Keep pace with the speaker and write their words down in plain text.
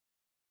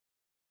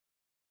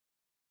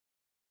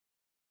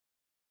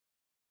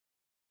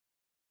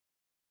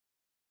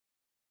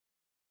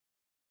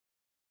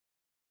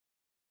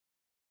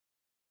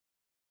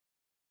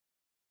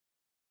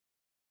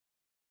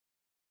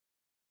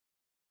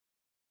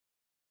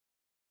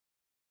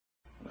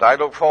And I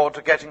look forward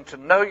to getting to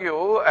know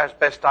you as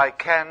best I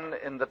can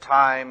in the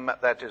time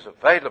that is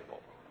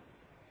available.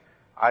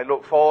 I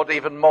look forward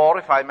even more,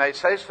 if I may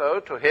say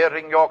so, to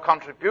hearing your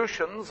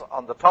contributions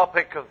on the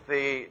topic of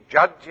the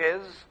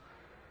judges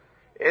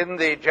in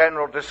the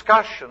general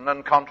discussion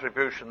and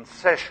contribution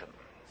sessions.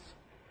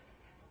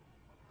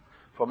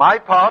 For my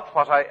part,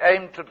 what I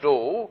aim to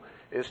do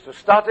is to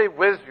study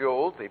with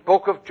you the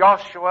book of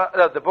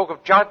the book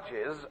of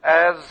Judges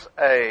as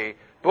a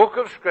book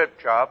of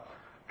Scripture,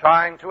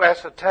 trying to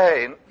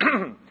ascertain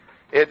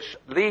its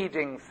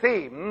leading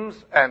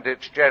themes and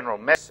its general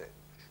message.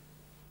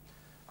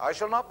 I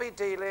shall not be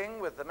dealing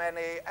with the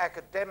many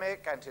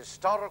academic and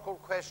historical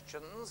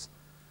questions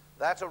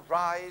that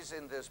arise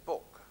in this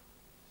book.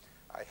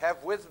 I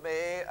have with me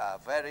a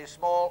very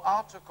small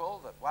article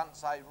that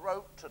once I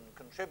wrote and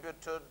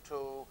contributed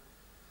to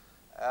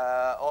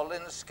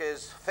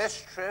Orlinsky's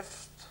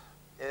Festschrift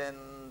in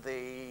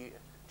the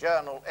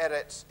journal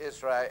Eretz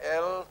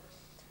Israel.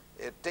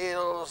 It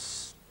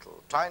deals to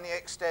a tiny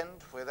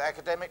extent with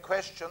academic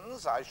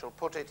questions. I shall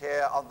put it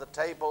here on the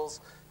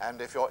tables,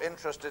 and if you're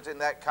interested in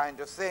that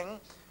kind of thing,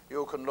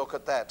 you can look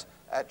at that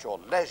at your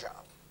leisure.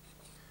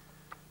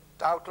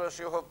 Doubtless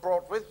you have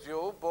brought with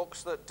you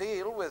books that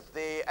deal with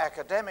the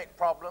academic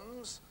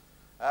problems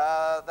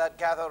that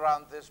gather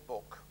around this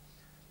book.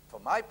 For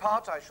my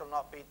part, I shall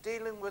not be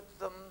dealing with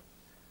them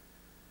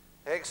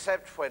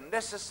except when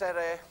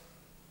necessary.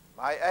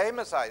 My aim,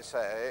 as I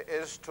say,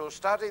 is to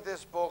study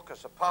this book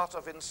as a part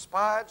of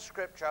inspired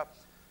Scripture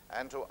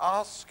and to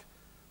ask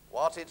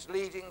what its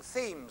leading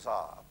themes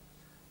are,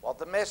 what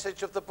the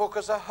message of the book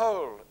as a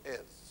whole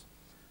is,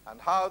 and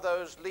how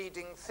those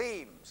leading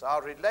themes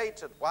are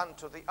related one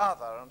to the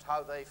other and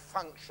how they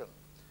function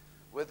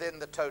within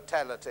the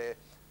totality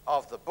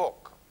of the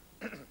book.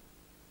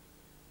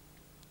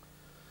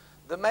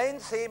 The main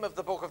theme of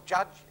the book of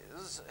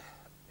Judges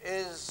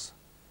is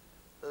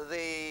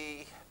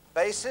the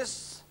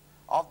basis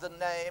of the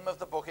name of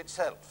the book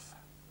itself.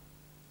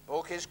 The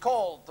book is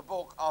called the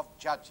Book of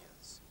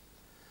Judges.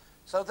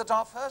 So that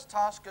our first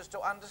task is to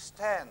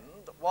understand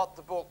what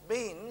the book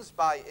means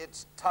by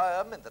its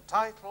term in the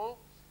title,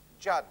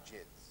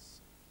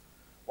 Judges.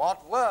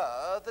 What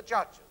were the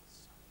judges?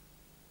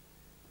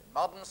 In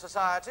modern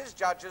societies,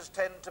 judges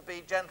tend to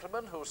be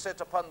gentlemen who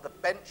sit upon the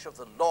bench of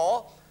the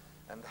law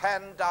and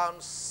hand down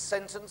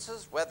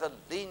sentences, whether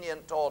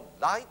lenient or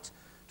light,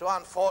 to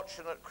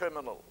unfortunate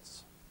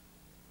criminals.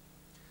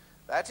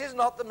 That is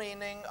not the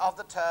meaning of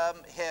the term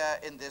here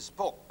in this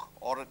book,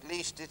 or at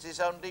least it is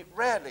only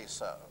rarely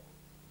so.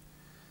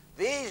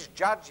 These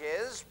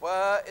judges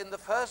were, in the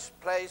first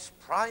place,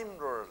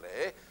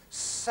 primarily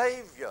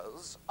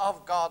saviors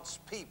of God's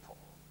people.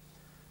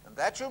 And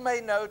that you may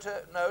note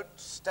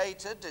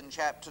stated in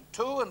chapter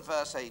 2 and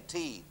verse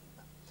 18,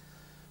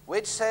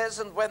 which says,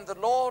 "And when the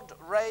Lord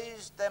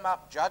raised them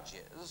up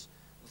judges,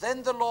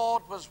 then the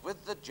Lord was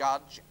with the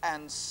judge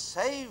and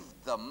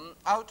saved them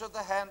out of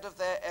the hand of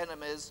their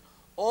enemies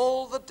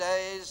all the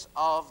days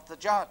of the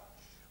judge."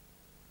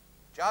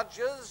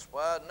 Judges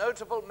were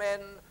notable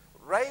men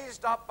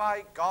raised up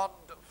by God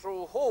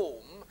through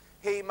whom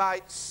he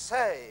might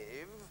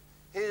save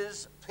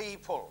his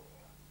people,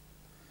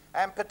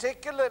 and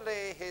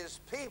particularly his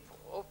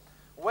people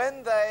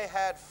when they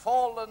had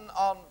fallen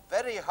on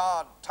very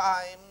hard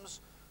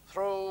times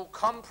through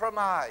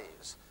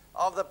compromise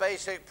of the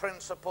basic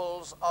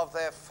principles of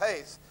their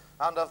faith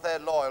and of their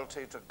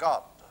loyalty to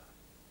God.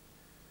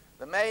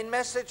 The main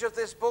message of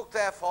this book,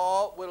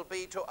 therefore, will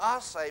be to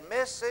us a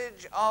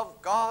message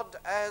of God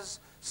as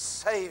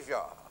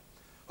Savior,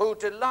 who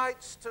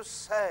delights to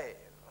save,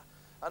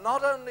 and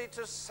not only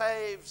to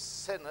save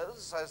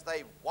sinners as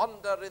they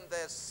wander in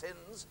their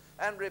sins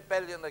and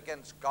rebellion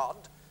against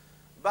God,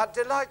 but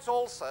delights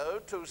also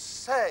to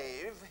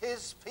save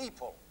his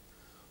people,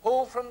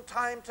 who from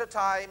time to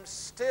time,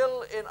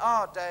 still in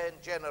our day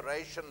and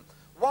generation,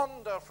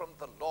 wander from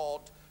the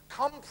Lord,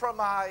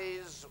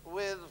 compromise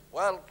with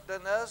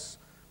worldliness,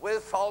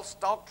 with false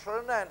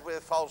doctrine and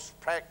with false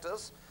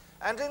practice,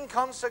 and in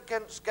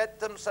consequence get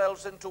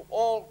themselves into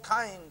all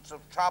kinds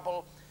of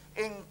trouble,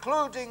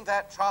 including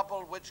that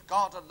trouble which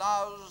God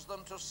allows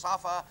them to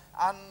suffer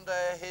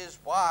under his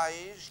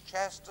wise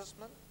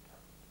chastisement.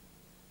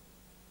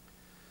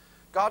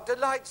 God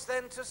delights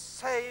then to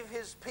save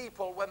his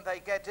people when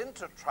they get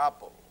into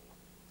trouble.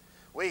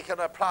 We can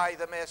apply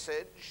the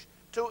message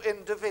to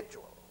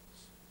individuals.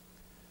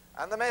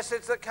 And the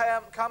message that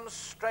comes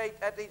straight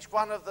at each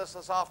one of us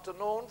this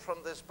afternoon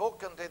from this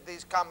book and in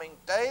these coming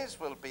days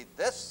will be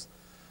this,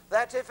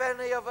 that if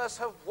any of us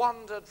have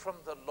wandered from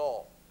the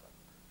Lord,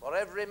 for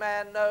every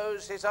man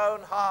knows his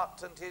own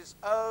heart and his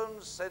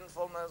own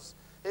sinfulness,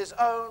 his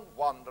own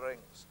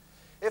wanderings,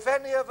 if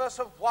any of us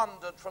have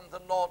wandered from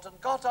the Lord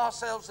and got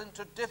ourselves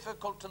into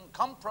difficult and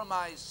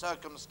compromised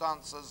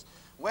circumstances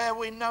where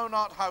we know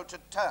not how to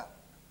turn,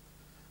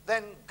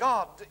 then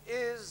God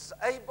is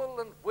able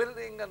and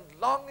willing and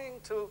longing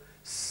to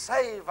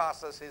save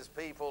us as his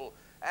people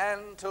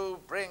and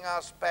to bring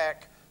us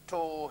back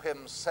to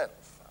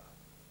himself.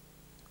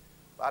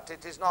 But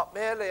it is not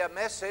merely a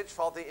message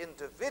for the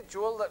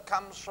individual that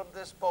comes from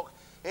this book.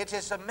 It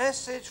is a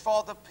message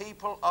for the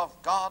people of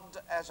God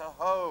as a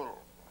whole.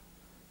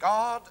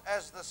 God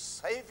as the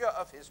Savior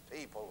of his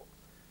people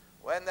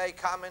when they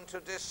come into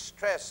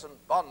distress and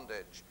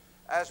bondage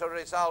as a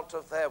result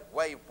of their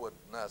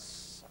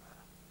waywardness.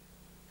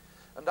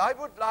 And I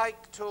would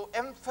like to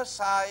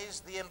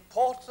emphasize the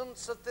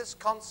importance of this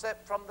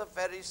concept from the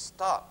very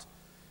start.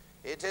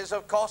 It is,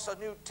 of course, a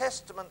New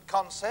Testament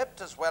concept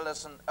as well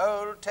as an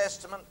Old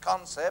Testament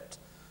concept.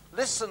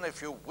 Listen,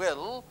 if you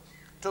will,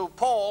 to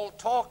Paul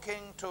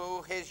talking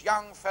to his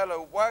young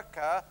fellow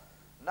worker,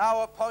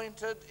 now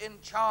appointed in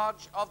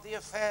charge of the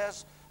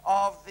affairs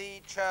of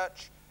the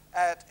church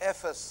at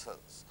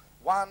Ephesus.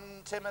 1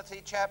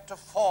 Timothy chapter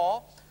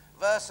 4,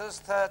 verses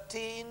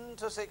 13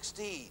 to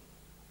 16.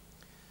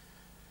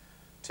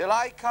 Till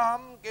I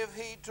come, give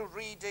heed to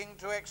reading,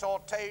 to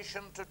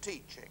exhortation, to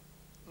teaching.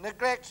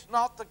 Neglect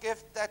not the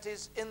gift that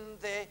is in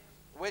thee,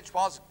 which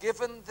was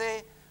given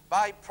thee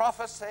by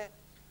prophecy,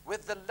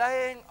 with the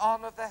laying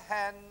on of the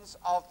hands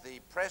of the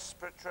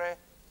presbytery.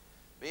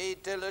 Be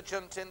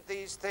diligent in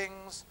these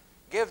things,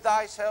 give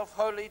thyself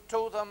wholly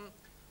to them,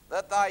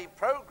 that thy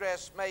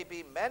progress may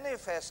be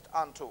manifest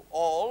unto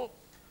all.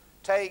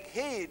 Take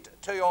heed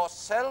to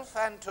yourself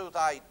and to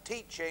thy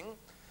teaching.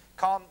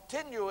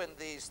 Continue in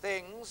these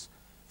things,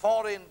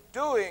 for in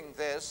doing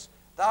this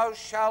thou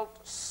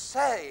shalt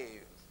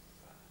save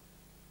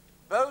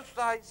both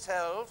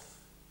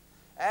thyself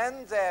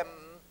and them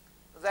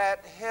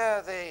that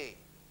hear thee.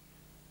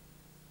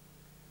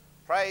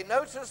 Pray,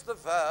 notice the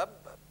verb,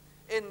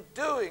 in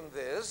doing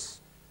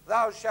this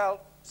thou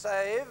shalt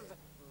save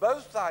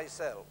both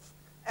thyself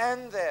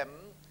and them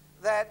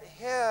that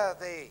hear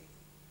thee.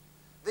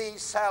 The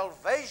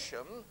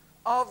salvation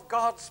of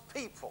God's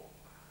people.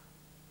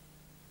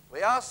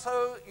 We are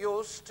so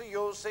used to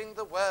using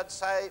the word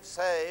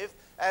save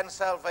and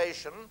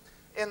salvation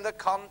in the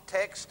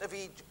context of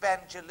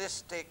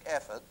evangelistic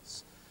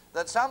efforts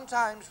that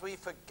sometimes we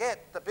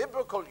forget the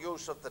biblical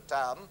use of the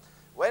term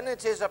when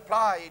it is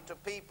applied to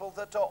people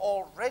that are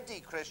already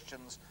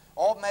Christians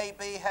or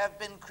maybe have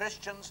been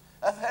Christians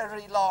a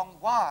very long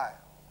while.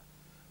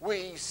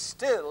 We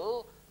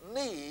still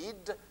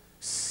need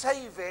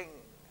saving.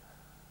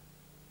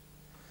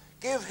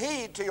 Give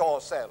heed to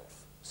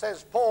yourself,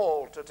 says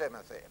Paul to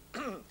Timothy,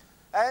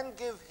 and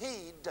give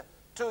heed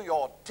to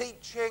your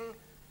teaching,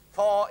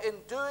 for in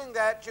doing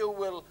that you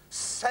will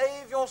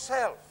save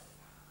yourself.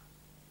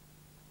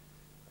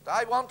 And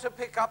I want to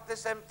pick up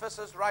this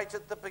emphasis right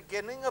at the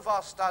beginning of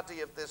our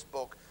study of this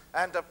book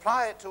and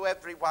apply it to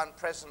everyone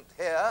present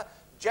here.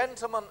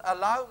 Gentlemen,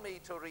 allow me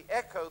to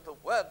re-echo the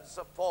words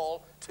of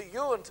Paul to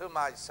you and to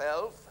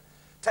myself.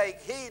 Take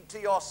heed to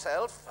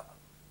yourself,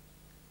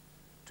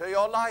 to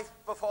your life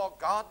before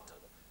God,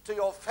 to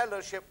your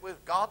fellowship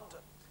with God,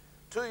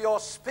 to your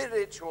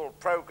spiritual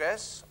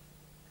progress.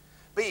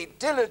 Be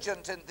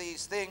diligent in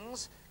these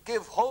things,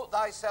 give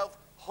thyself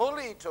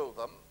wholly to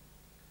them,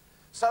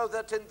 so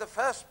that in the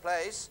first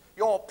place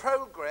your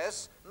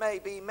progress may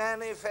be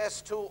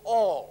manifest to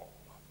all.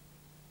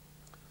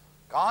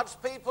 God's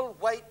people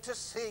wait to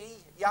see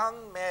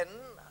young men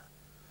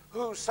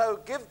who so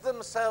give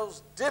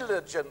themselves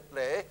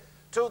diligently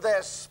to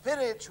their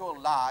spiritual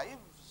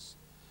lives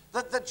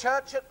that the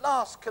church at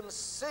last can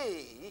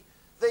see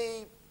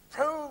the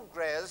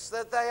progress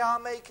that they are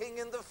making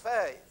in the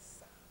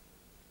faith.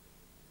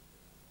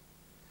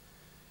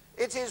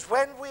 It is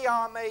when we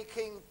are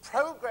making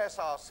progress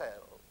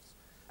ourselves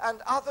and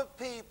other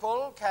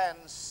people can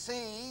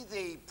see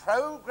the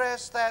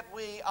progress that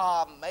we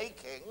are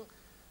making,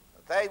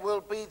 they will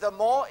be the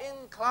more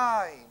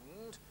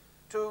inclined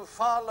to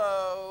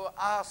follow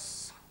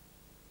us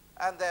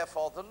and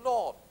therefore the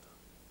Lord.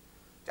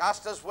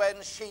 Just as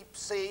when sheep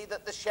see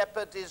that the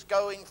shepherd is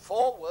going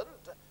forward,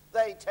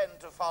 they tend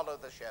to follow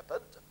the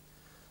shepherd.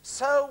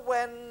 So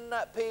when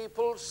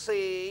people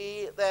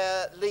see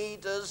their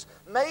leaders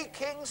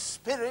making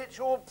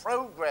spiritual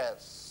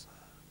progress,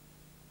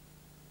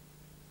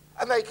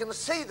 and they can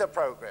see the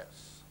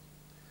progress,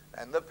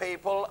 then the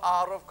people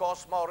are, of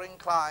course, more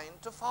inclined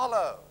to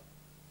follow.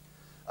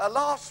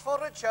 Alas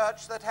for a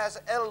church that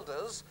has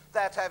elders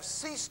that have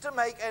ceased to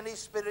make any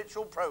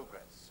spiritual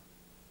progress.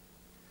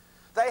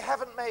 They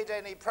haven't made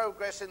any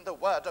progress in the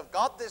Word of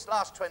God this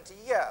last 20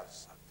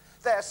 years.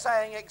 They're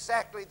saying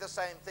exactly the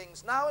same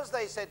things now as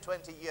they said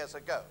 20 years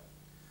ago.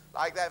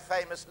 Like that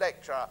famous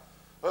lecturer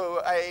who,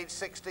 age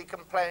 60,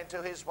 complained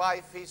to his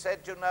wife. He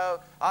said, you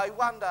know, I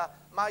wonder,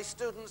 my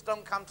students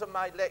don't come to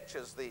my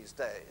lectures these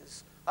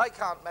days. I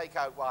can't make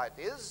out why it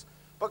is,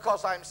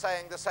 because I'm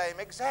saying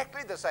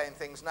exactly the same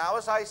things now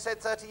as I said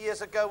 30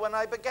 years ago when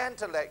I began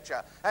to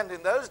lecture. And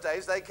in those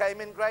days they came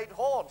in great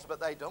hordes,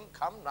 but they don't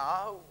come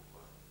now.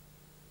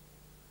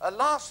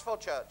 Alas for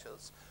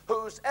churches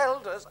whose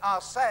elders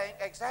are saying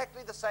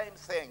exactly the same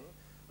thing,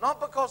 not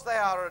because they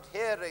are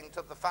adhering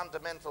to the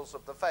fundamentals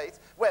of the faith,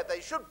 where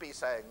they should be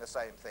saying the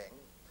same thing,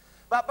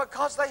 but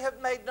because they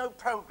have made no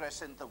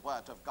progress in the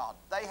Word of God.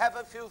 They have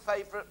a few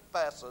favorite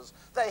verses,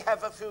 they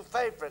have a few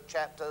favorite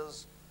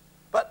chapters,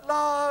 But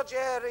large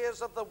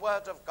areas of the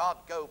Word of God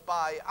go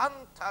by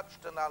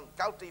untouched and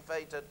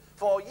uncultivated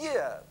for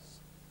years,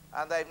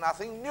 and they've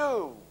nothing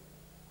new.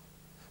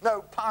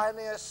 No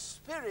pioneer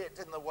spirit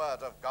in the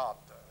Word of God.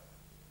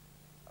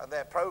 And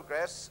their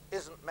progress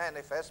isn't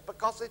manifest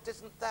because it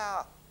isn't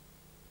there.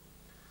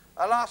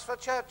 Alas for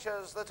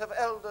churches that have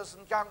elders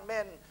and young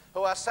men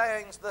who are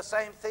saying the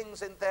same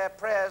things in their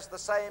prayers, the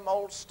same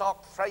old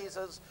stock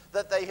phrases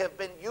that they have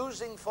been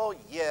using for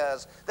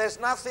years.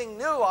 There's nothing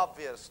new,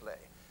 obviously,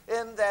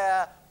 in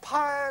their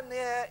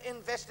pioneer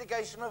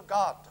investigation of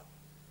God.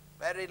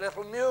 Very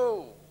little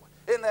new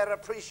in their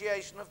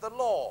appreciation of the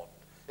Lord.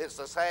 It's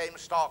the same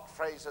stock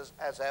phrases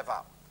as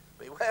ever.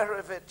 Beware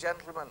of it,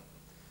 gentlemen.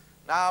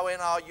 Now in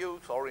our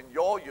youth, or in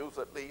your youth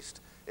at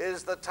least,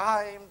 is the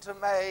time to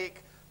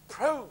make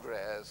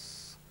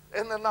progress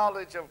in the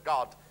knowledge of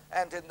God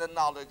and in the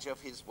knowledge of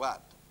His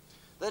Word,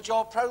 that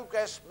your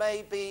progress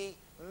may be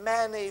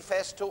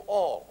manifest to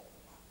all.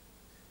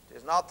 It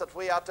is not that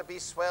we are to be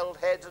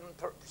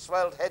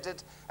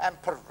swelled-headed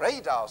and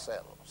parade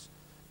ourselves,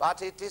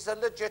 but it is a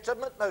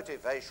legitimate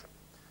motivation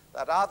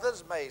that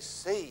others may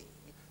see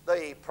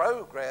the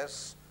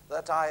progress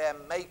that I am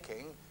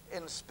making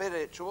in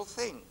spiritual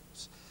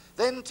things.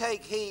 Then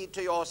take heed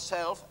to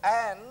yourself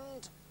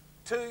and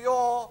to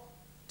your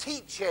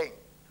teaching.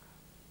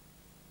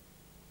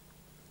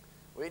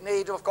 We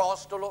need, of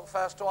course, to look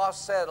first to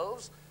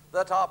ourselves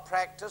that our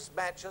practice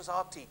matches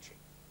our teaching.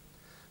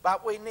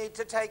 But we need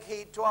to take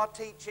heed to our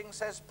teaching,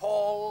 says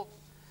Paul,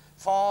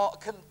 for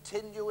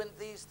continue in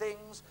these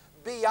things,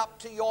 be up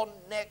to your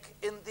neck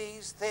in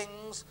these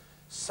things,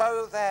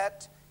 so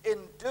that in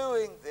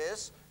doing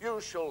this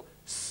you shall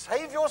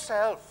save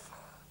yourself.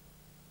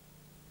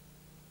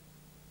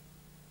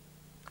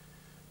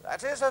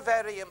 That is a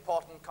very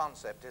important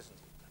concept, isn't it?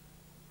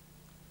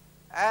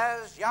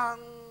 As young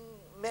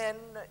men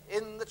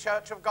in the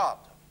Church of God,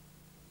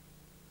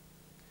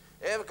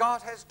 if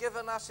God has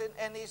given us in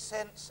any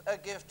sense a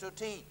gift to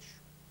teach,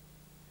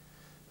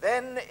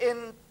 then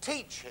in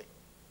teaching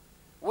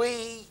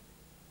we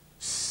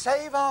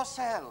save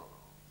ourselves.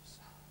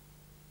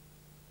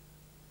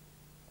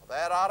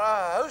 There are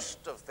a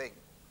host of things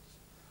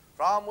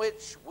from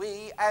which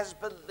we as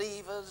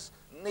believers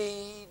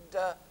need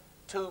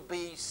to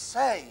be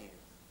saved.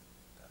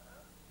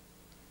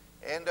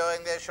 In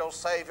doing this, you'll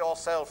save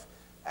yourself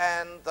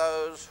and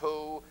those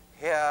who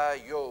hear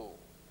you.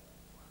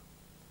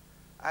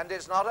 And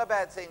it's not a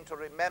bad thing to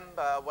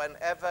remember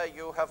whenever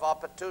you have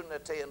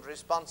opportunity and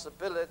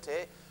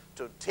responsibility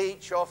to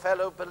teach your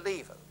fellow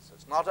believers.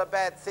 It's not a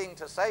bad thing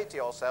to say to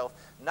yourself,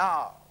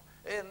 now,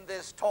 in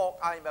this talk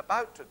I'm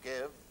about to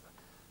give,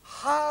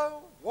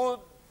 how would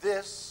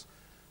this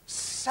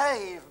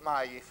save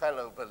my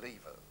fellow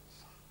believers?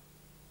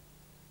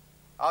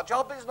 Our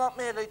job is not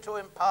merely to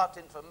impart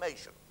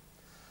information.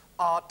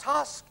 Our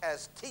task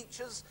as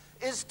teachers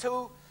is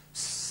to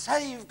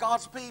save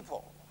God's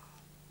people.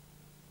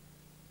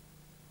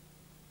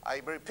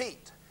 I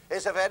repeat,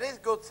 it's a very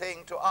good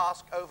thing to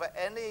ask over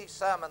any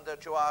sermon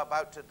that you are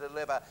about to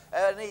deliver,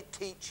 any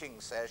teaching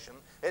session.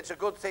 It's a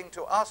good thing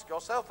to ask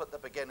yourself at the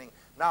beginning,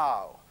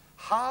 now,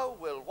 how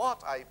will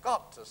what I've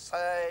got to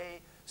say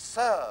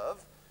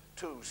serve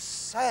to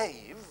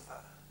save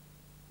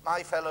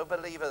my fellow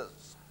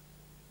believers?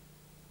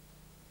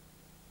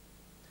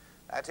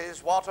 That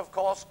is what, of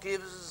course,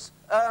 gives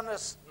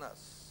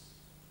earnestness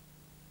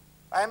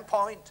and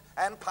point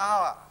and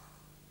power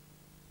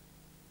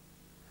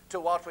to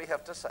what we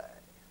have to say.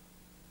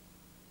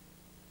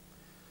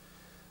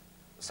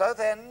 So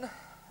then,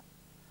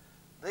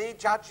 the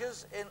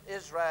judges in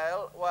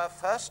Israel were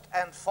first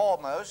and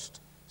foremost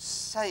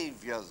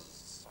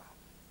saviors.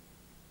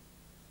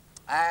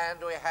 And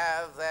we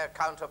have their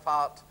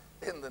counterpart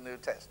in the New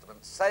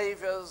Testament,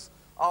 saviors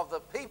of the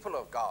people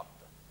of God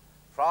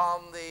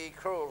from the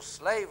cruel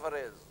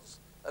slaveries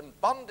and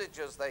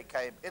bondages they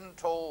came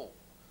into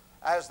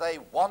as they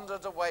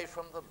wandered away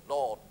from the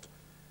Lord,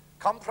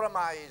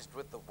 compromised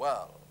with the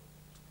world,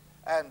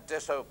 and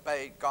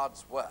disobeyed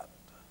God's word.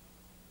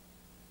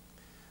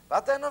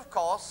 But then, of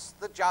course,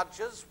 the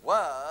judges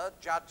were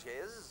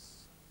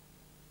judges,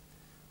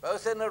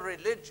 both in a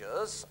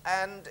religious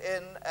and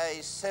in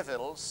a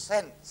civil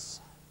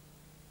sense.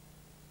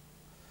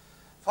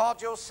 For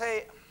you'll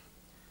see,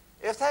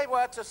 if they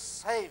were to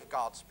save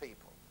God's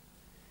people,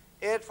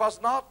 it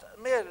was not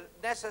merely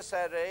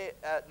necessary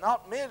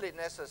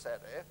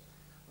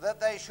that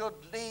they should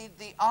lead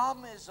the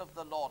armies of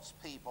the Lord's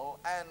people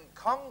and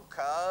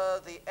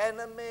conquer the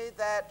enemy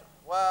that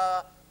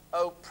were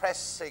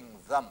oppressing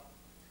them.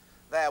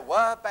 There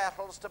were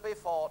battles to be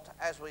fought,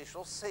 as we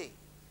shall see.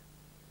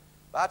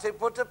 But it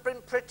would have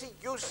been pretty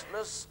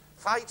useless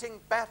fighting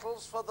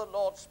battles for the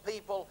Lord's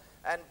people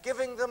and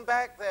giving them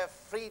back their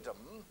freedom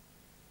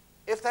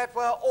if that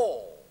were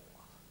all.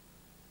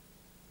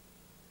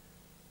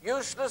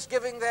 Useless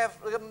giving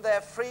them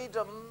their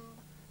freedom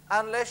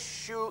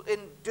unless you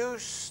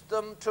induce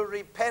them to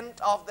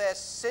repent of their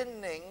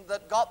sinning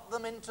that got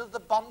them into the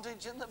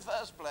bondage in the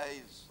first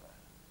place.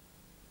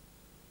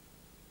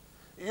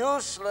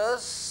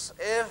 useless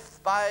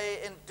if by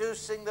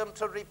inducing them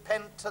to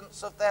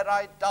repentance of their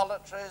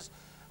idolatries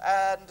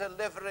and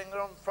delivering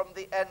them from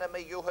the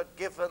enemy you had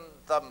given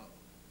them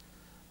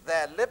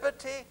their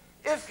liberty,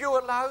 if you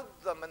allowed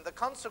them in the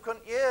consequent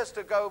years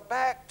to go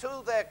back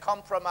to their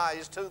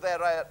compromise, to their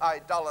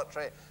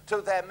idolatry,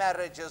 to their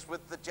marriages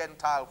with the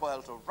Gentile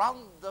world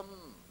around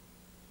them.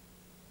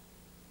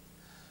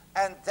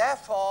 And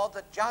therefore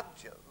the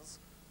judges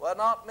were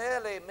not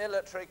merely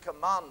military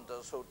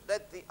commanders who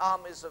led the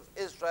armies of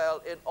Israel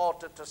in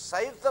order to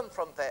save them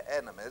from their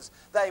enemies.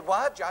 They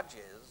were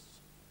judges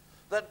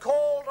that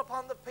called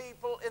upon the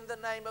people in the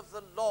name of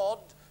the Lord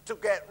to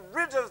get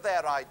rid of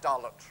their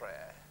idolatry,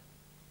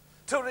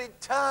 to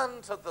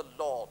return to the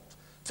Lord,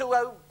 to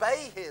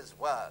obey his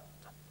word.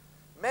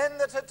 Men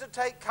that had to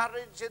take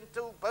courage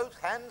into both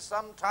hands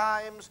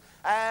sometimes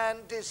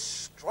and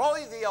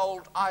destroy the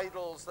old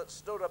idols that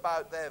stood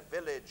about their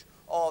village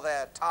or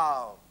their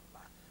town,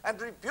 and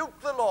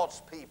rebuke the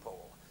Lord's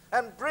people,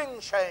 and bring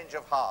change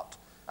of heart,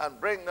 and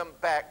bring them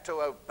back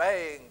to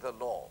obeying the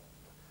Lord,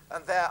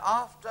 and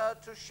thereafter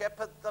to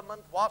shepherd them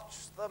and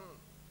watch them,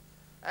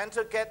 and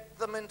to get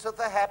them into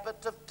the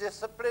habit of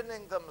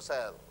disciplining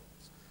themselves,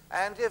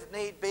 and if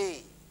need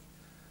be,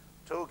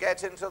 to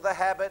get into the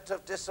habit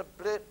of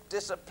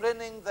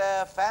disciplining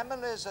their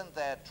families and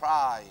their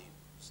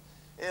tribes,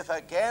 if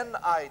again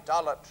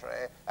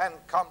idolatry and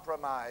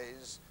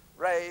compromise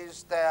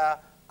raise their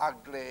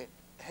ugly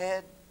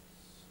heads.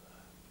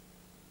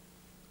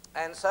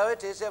 And so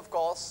it is, of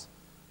course,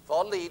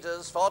 for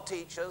leaders, for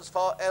teachers,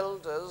 for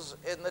elders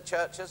in the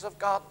churches of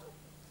God.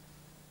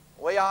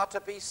 We are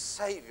to be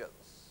saviors,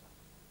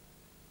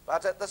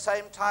 but at the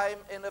same time,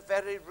 in a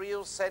very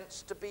real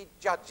sense, to be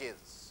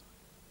judges.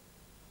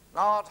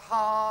 Not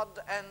hard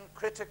and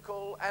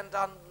critical and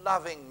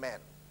unloving men,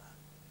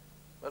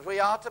 but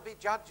we are to be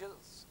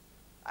judges.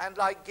 And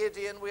like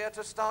Gideon, we are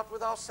to start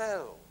with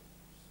ourselves,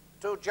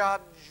 to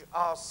judge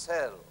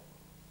ourselves.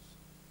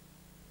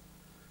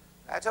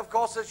 That, of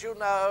course, as you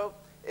know,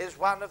 is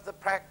one of the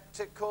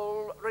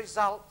practical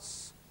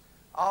results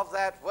of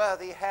that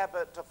worthy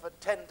habit of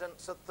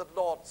attendance at the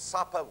Lord's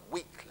Supper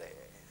weekly.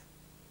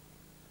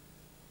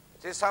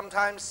 It is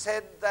sometimes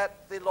said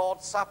that the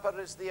Lord's Supper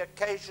is the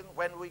occasion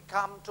when we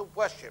come to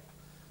worship,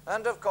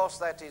 and of course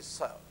that is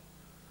so.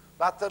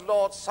 But the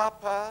Lord's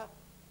Supper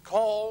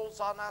calls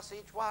on us,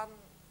 each one,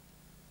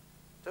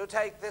 to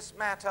take this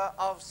matter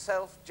of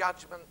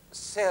self-judgment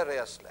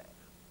seriously.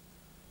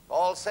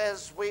 Paul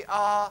says we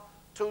are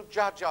to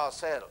judge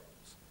ourselves.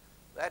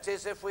 That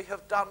is, if we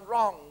have done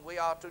wrong, we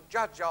are to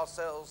judge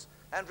ourselves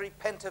and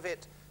repent of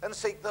it and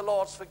seek the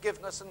Lord's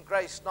forgiveness and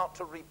grace not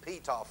to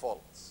repeat our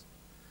faults.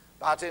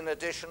 But in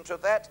addition to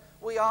that,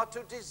 we are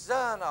to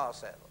discern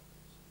ourselves.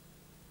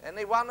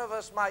 Any one of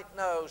us might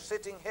know,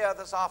 sitting here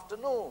this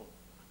afternoon,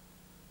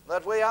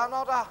 that we are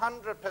not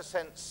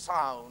 100%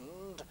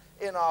 sound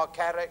in our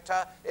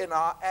character, in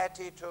our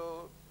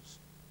attitudes.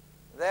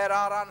 There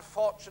are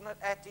unfortunate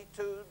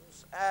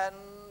attitudes and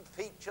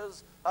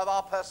features of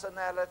our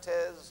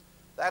personalities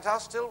that are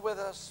still with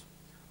us.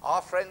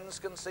 Our friends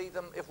can see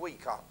them if we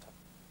can't.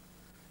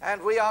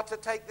 And we are to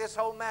take this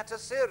whole matter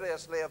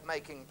seriously of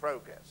making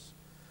progress.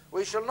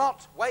 We shall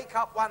not wake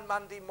up one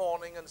Monday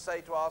morning and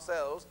say to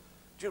ourselves,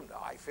 do you know,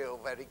 I feel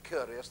very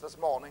curious this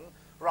morning,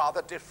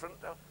 rather different.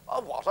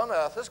 Oh, what on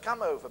earth has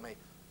come over me?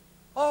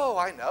 Oh,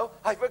 I know,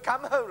 I've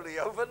become holy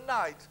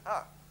overnight.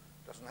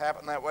 Doesn't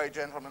happen that way,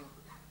 gentlemen.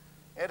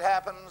 It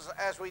happens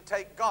as we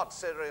take God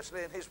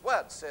seriously and his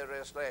word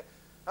seriously,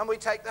 and we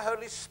take the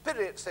Holy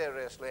Spirit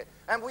seriously,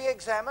 and we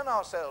examine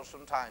ourselves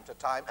from time to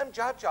time and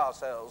judge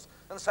ourselves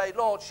and say,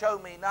 Lord, show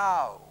me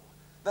now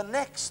the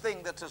next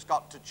thing that has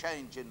got to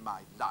change in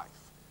my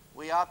life.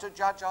 We are to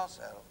judge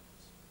ourselves,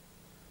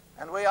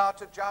 and we are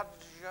to judge,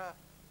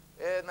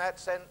 in that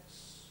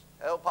sense,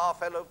 help our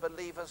fellow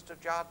believers to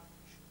judge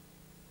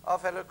our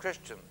fellow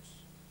Christians,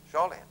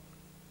 surely.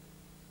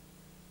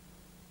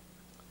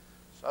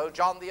 So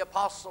John the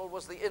Apostle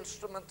was the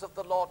instrument of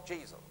the Lord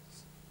Jesus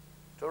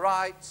to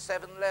write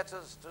 7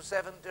 letters to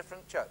 7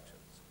 different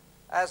churches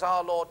as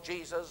our Lord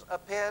Jesus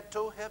appeared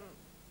to him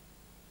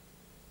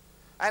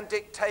and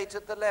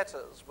dictated the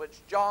letters which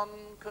John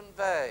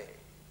conveyed.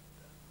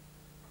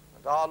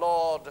 And our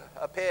Lord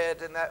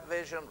appeared in that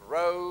vision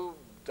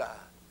robed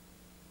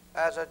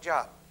as a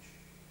judge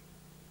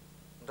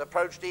and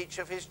approached each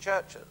of his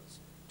churches,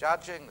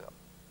 judging them,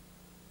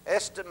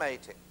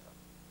 estimating them,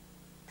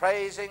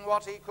 praising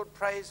what he could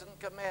praise and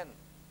commend,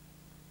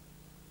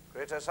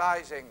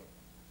 criticizing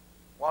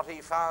what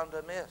he found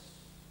amiss,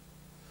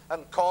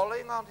 and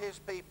calling on his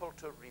people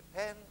to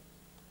repent.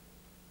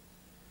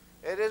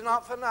 It is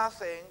not for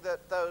nothing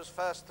that those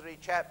first 3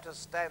 chapters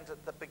stand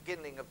at the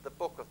beginning of the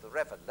book of the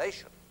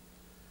Revelation.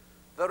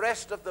 The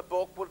rest of the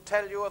book will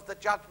tell you of the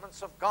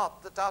judgments of God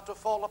that are to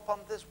fall upon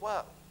this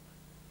world.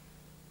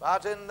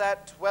 But in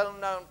that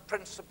well-known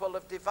principle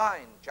of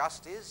divine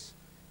justice,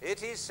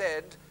 it is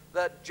said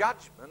that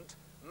judgment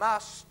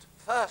must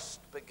first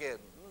begin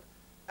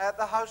at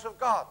the house of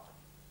God.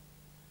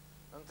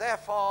 And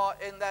therefore,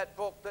 in that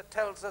book that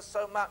tells us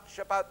so much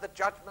about the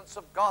judgments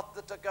of God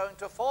that are going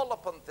to fall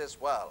upon this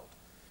world,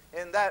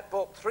 in that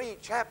book, 3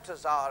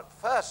 chapters are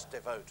first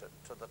devoted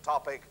to the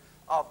topic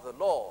of the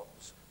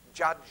Lord's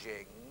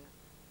judging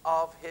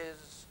of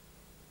his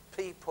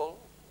people.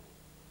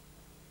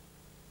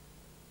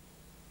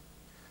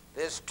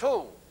 This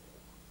too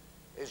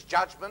is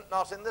judgment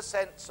not in the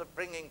sense of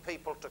bringing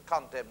people to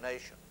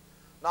condemnation,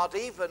 not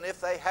even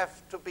if they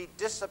have to be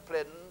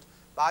disciplined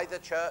by the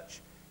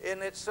church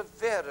in its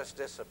severest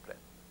discipline.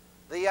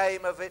 The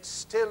aim of it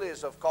still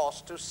is, of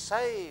course, to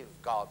save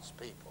God's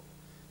people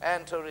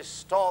and to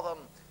restore them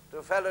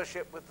to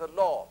fellowship with the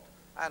Lord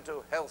and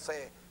to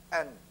healthy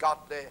and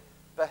godly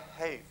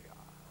behavior.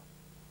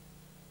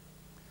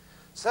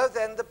 So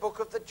then the book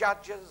of the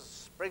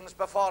Judges brings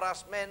before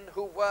us men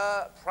who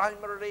were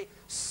primarily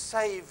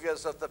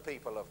saviors of the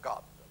people of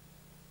God.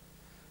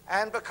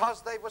 And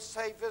because they were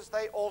saviors,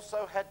 they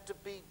also had to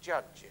be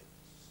judges.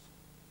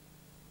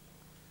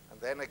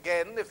 And then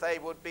again, if they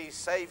would be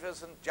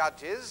saviors and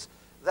judges,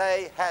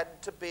 they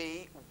had to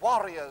be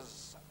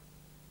warriors.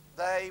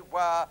 They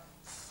were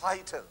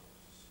fighters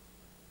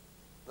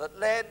that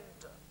led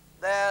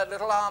their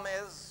little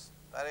armies.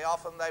 Very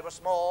often they were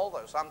small,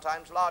 though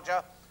sometimes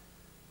larger,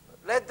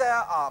 but led their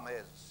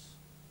armies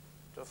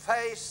to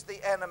face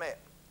the enemy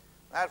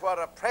that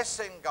were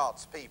oppressing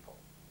God's people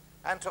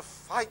and to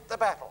fight the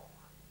battle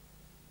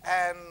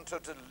and to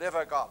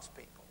deliver God's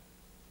people.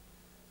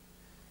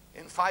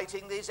 In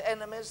fighting these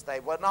enemies, they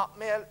were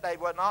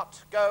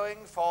not going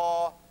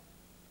for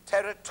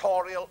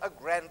territorial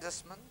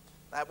aggrandizement.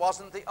 That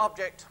wasn't the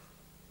object.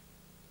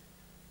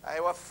 They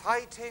were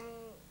fighting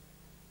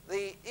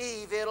the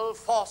evil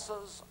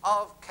forces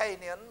of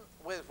Canaan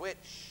with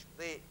which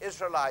the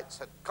Israelites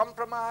had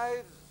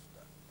compromised.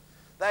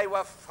 They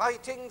were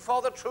fighting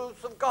for the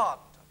truth of God,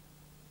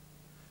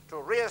 to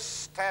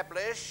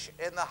reestablish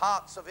in the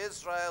hearts of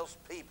Israel's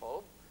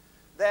people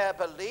their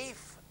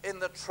belief in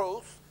the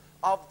truth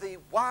of the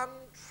one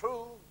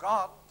true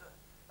God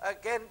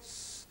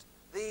against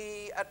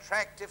the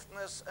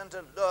attractiveness and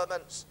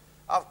allurements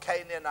of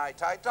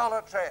Canaanite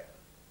idolatry.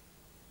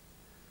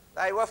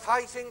 They were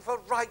fighting for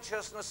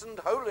righteousness and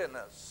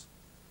holiness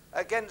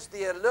against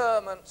the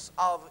allurements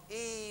of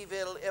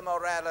evil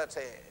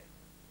immorality,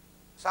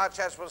 such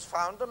as was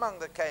found among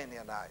the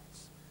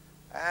Canaanites,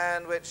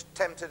 and which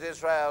tempted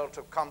Israel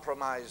to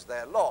compromise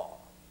their law.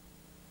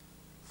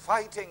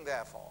 Fighting,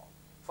 therefore,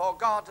 for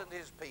God and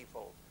his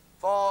people,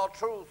 for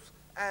truth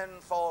and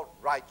for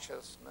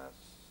righteousness.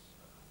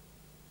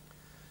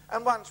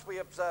 And once we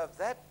observe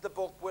that, the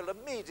book will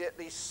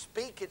immediately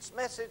speak its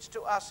message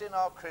to us in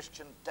our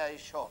Christian day,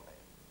 surely.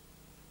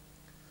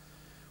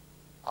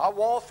 Our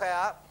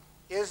warfare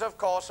is, of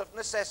course, of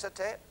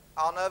necessity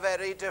on a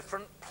very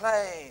different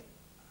plane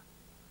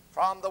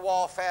from the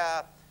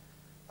warfare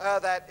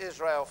that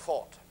Israel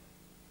fought.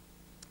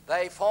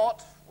 They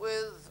fought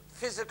with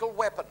physical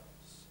weapons.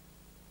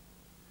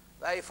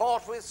 They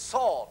fought with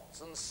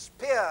swords and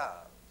spears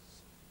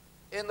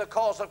in the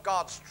cause of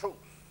God's truth,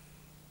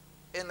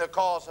 in the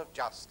cause of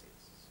justice.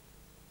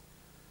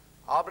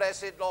 Our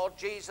blessed Lord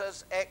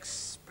Jesus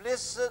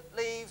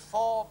explicitly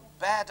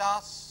forbade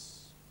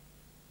us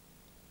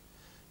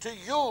to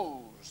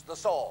use the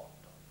sword,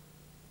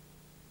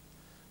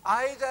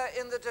 either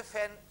in the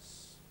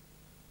defense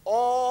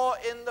or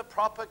in the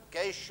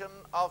propagation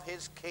of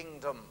his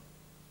kingdom.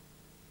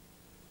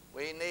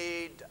 We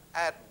need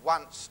at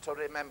once to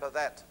remember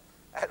that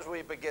as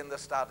we begin the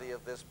study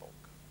of this book.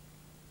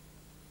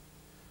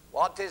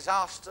 What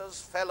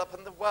disasters fell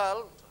upon the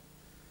world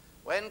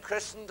when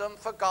Christendom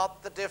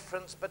forgot the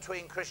difference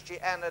between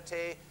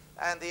Christianity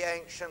and the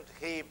ancient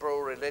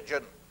Hebrew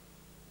religion.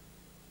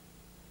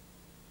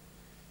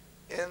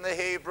 In the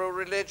Hebrew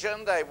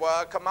religion, they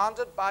were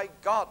commanded by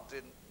God,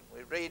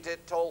 we read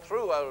it all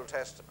through Old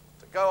Testament,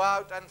 to go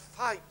out and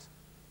fight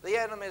the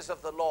enemies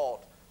of the Lord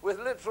with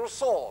literal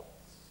swords.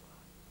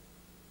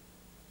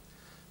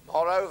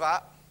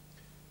 Moreover,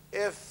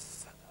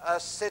 if a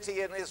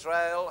city in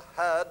Israel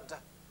heard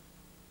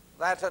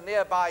that a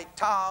nearby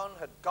town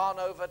had gone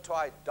over to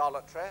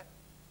idolatry,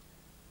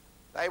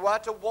 they were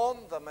to warn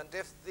them, and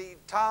if the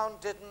town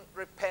didn't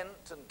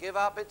repent and give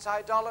up its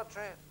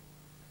idolatry,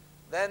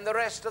 then the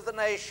rest of the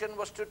nation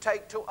was to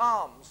take to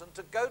arms and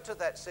to go to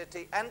that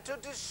city and to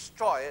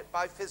destroy it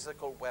by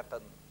physical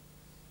weapons.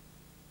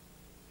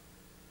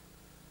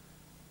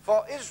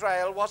 For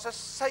Israel was a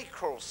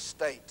sacral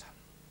state.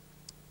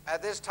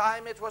 At this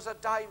time it was a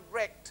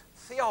direct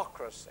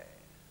theocracy.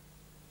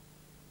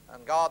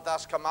 And God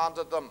thus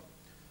commanded them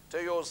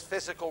to use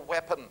physical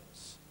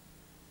weapons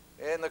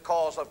in the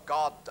cause of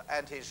God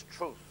and his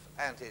truth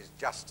and his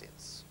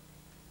justice.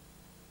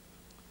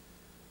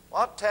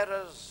 What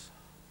terrors,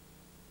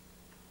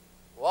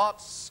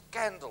 what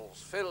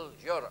scandals filled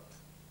Europe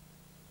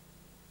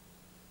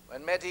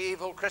when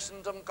medieval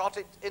Christendom got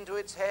it into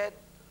its head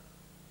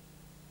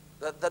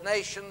that the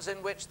nations in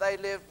which they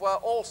lived were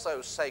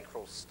also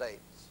sacral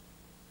states,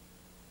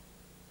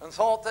 and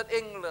thought that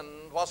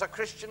England was a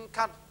Christian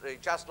country,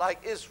 just like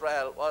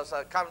Israel was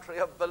a country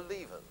of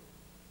believers.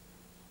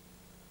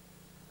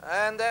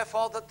 and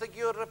therefore that the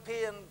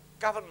European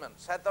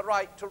governments had the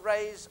right to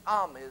raise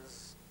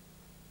armies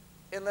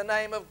in the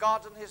name of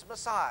God and his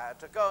Messiah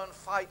to go and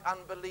fight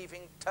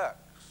unbelieving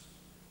Turks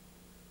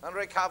and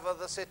recover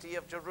the city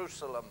of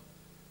Jerusalem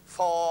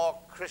for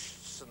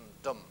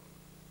Christendom.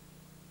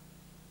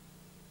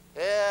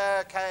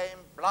 Here came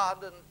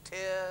blood and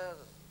tears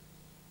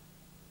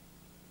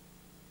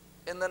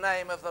in the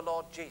name of the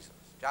Lord Jesus.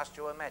 Just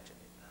you imagine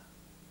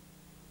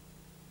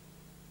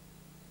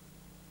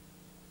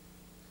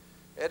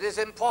it. It is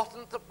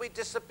important that we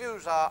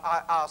disabuse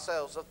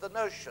ourselves of the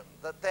notion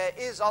that there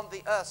is on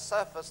the earth's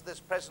surface this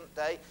present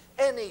day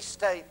any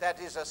state that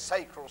is a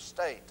sacred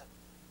state,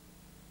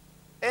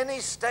 any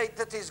state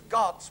that is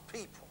God's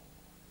people,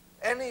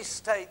 any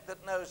state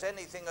that knows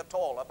anything at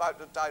all about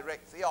a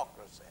direct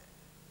theocracy.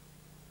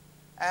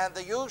 And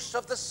the use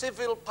of the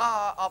civil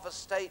power of a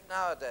state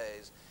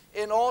nowadays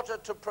in order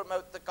to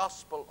promote the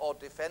gospel or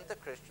defend the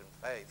Christian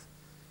faith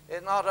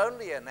is not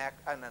only an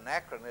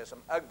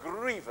anachronism, a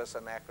grievous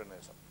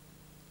anachronism,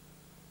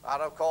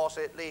 but of course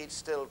it leads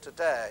still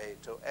today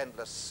to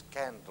endless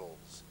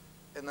scandals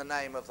in the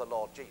name of the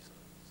Lord Jesus.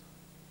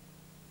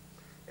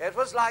 It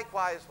was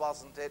likewise,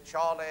 wasn't it,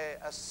 surely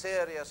a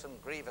serious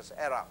and grievous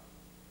error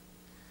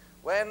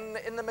when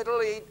in the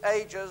Middle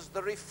Ages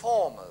the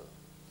reformers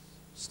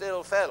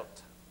still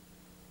felt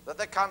that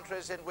the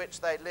countries in which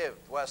they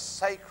lived were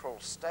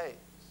sacred states.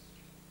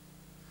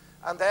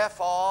 And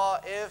therefore,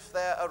 if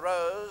there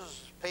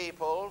arose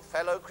people,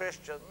 fellow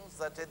Christians,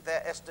 that in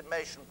their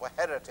estimation were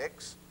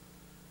heretics,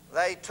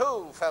 they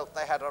too felt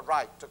they had a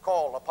right to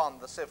call upon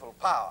the civil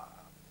power,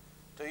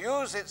 to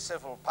use its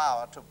civil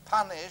power to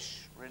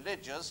punish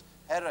religious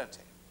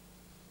heretics.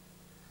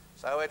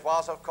 So it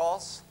was, of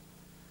course,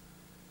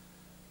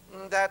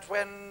 that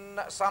when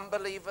some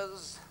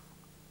believers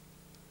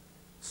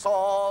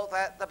saw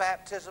that the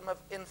baptism of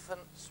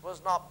infants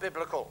was not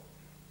biblical,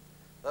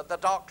 that the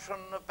doctrine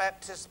of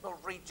baptismal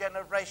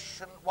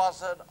regeneration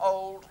was an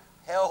old,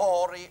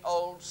 hoary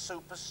old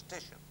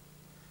superstition,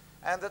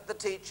 and that the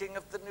teaching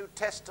of the New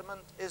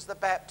Testament is the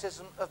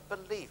baptism of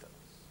believers.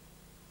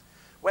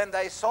 When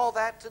they saw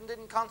that and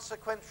in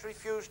consequence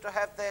refused to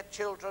have their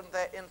children,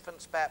 their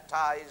infants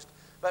baptized,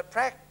 but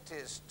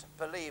practiced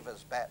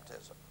believers'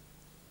 baptism,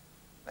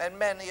 and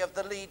many of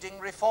the leading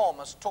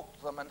reformers took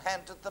them and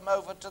handed them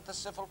over to the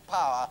civil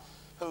power,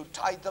 who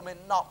tied them in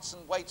knots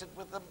and weighted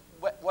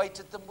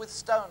them with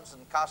stones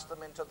and cast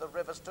them into the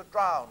rivers to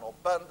drown, or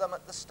burned them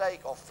at the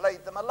stake, or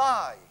flayed them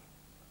alive,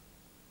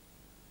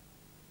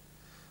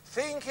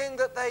 thinking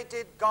that they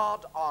did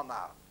God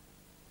honor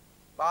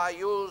by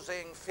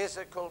using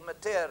physical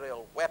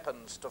material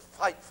weapons to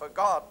fight for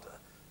God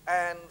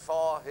and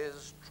for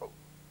his truth.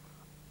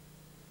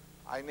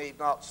 I need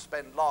not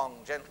spend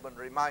long, gentlemen,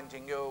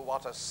 reminding you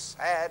what a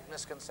sad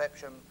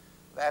misconception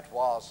that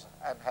was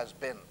and has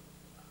been,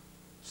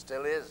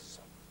 still is.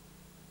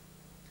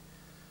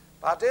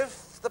 But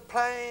if the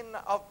plane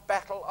of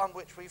battle on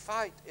which we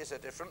fight is a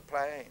different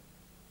plane,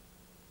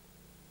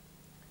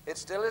 it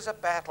still is a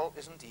battle,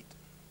 isn't it?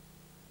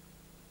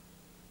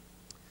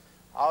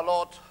 Our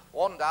Lord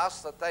warned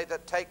us that they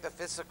that take the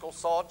physical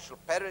sword shall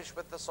perish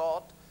with the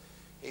sword.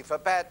 He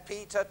forbade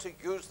Peter to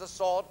use the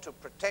sword to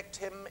protect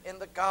him in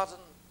the garden.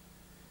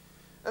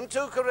 And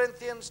 2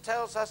 Corinthians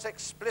tells us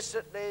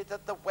explicitly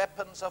that the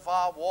weapons of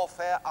our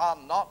warfare are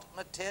not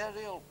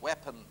material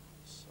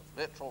weapons of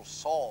literal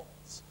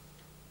swords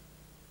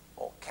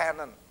or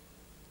cannon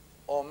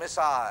or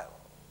missiles.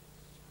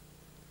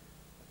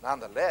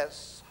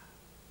 Nonetheless,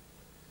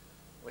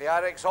 we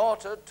are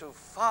exhorted to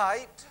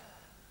fight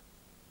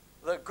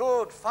the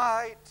good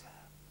fight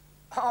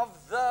of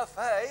the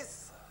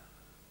faith.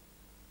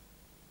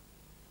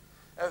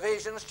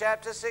 Ephesians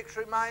chapter 6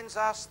 reminds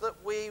us that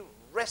we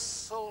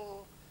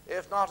wrestle,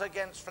 if not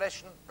against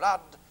flesh and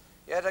blood,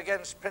 yet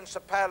against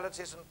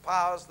principalities and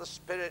powers, the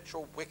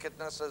spiritual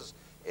wickednesses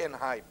in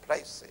high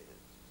places.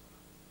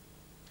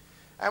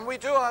 And we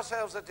do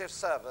ourselves a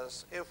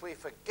disservice if we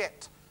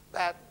forget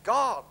that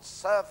God's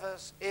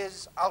service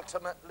is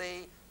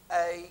ultimately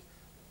a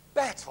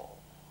battle.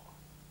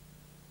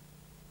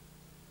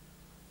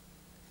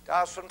 It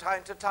does from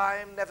time to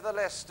time,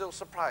 nevertheless, still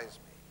surprise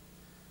me,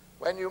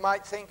 when you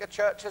might think a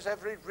church has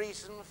every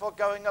reason for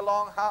going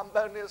along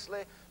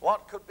harmoniously.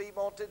 What could be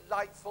more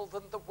delightful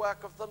than the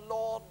work of the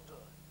Lord,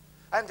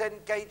 and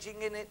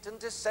engaging in it and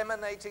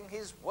disseminating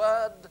his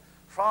word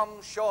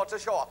from shore to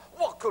shore?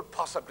 What could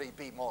possibly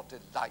be more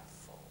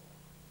delightful?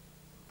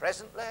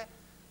 Presently,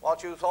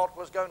 what you thought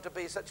was going to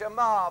be such a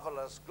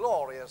marvelous,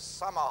 glorious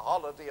summer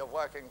holiday of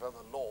working for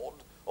the Lord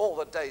all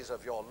the days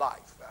of your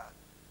life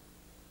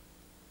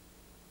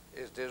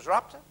is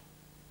disrupted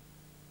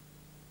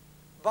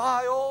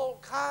by all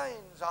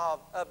kinds of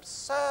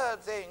absurd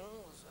things.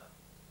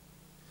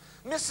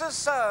 Mrs.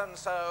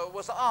 So-and-so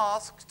was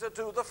asked to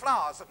do the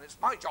flowers, and it's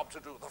my job to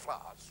do the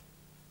flowers.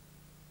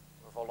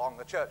 Before long,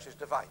 the church is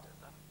divided.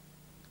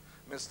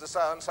 Mr.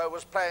 So-and-so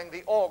was playing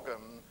the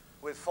organ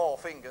with 4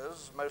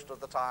 fingers most of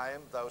the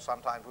time, though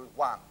sometimes with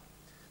 1.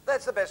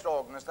 That's the best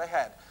organist they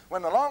had.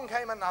 When along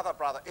came another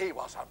brother, he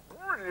was a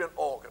brilliant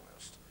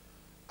organist,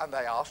 and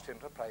they asked him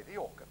to play the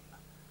organ.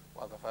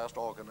 Well, the first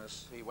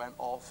organist, he went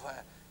off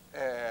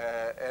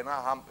in a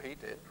hump, he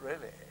did,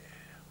 really.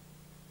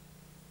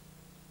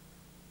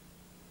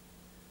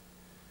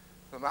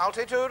 The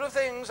multitude of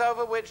things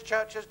over which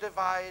churches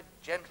divide,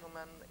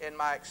 gentlemen, in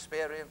my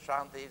experience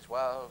round these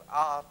world,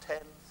 are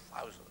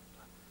 10,000.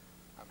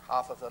 And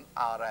half of them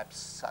are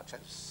such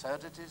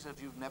absurdities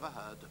as you've never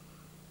heard.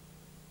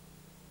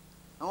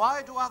 And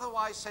why do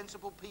otherwise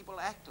sensible people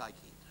act like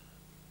it?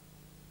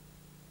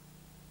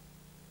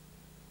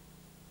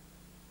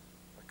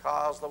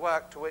 Because the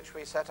work to which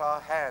we set our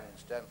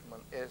hands,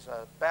 gentlemen, is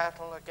a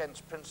battle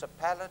against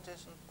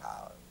principalities and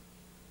powers.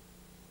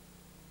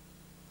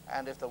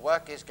 And if the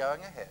work is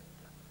going ahead,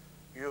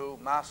 you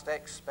must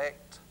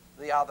expect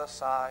the other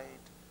side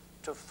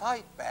to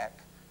fight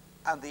back,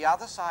 and the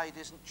other side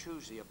isn't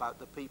choosy about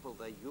the people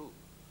they use.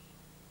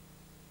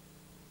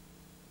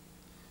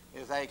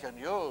 If they can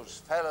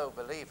use fellow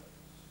believers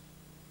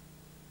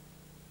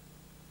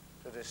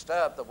to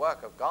disturb the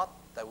work of God,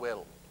 they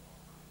will.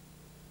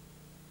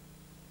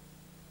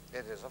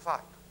 It is a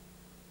fight.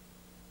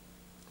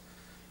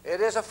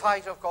 It is a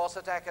fight, of course,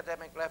 at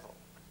academic level.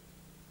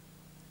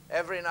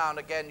 Every now and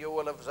again you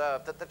will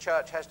observe that the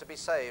church has to be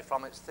saved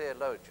from its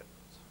theologians.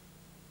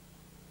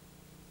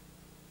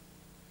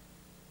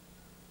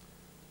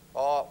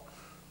 Or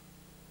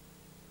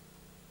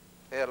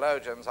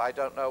theologians, I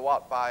don't know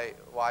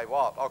why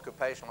what,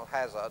 occupational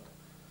hazard,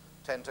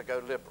 tend to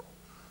go liberal.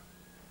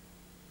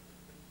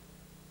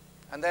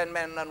 And then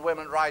men and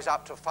women rise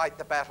up to fight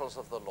the battles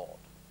of the Lord,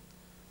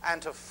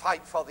 and to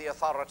fight for the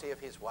authority of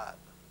his word,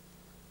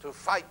 to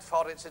fight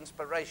for its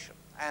inspiration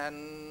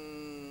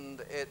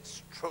and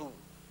its truth.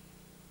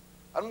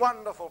 And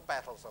wonderful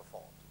battles are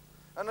fought.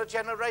 And a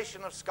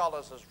generation of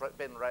scholars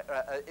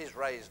is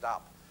raised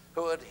up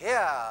who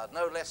adhere,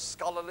 no less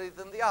scholarly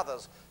than the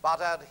others,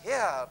 but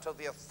adhere to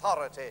the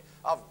authority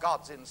of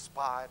God's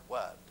inspired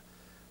word.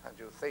 And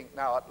you think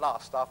now at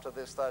last, after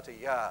this 30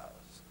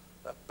 years,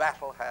 the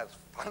battle has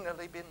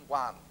finally been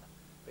won.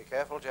 Be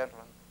careful,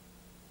 gentlemen,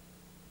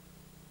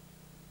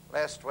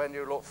 lest when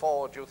you look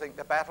forward you think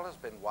the battle has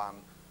been won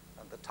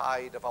and the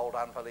tide of old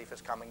unbelief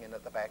is coming in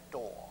at the back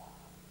door.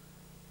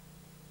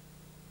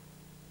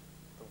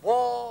 The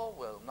war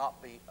will not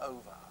be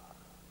over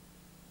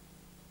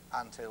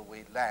until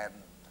we land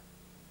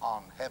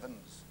on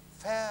heaven's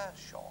fair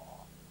shore.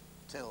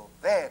 Till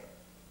then,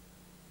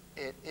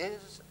 it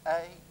is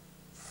a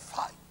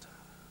fight.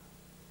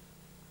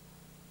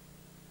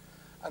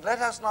 And let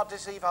us not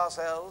deceive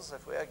ourselves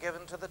if we are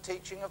given to the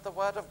teaching of the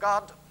Word of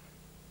God.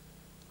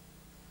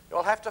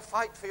 You'll have to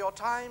fight for your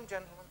time,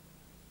 gentlemen.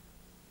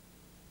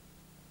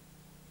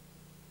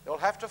 You'll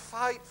have to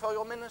fight for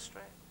your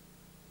ministry.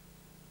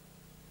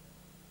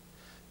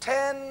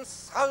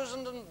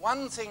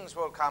 10,001 things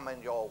will come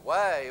in your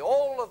way,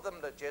 all of them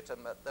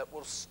legitimate, that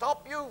will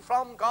stop you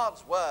from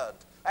God's word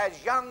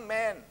as young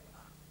men. And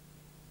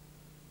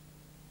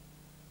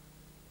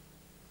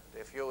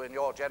if you in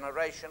your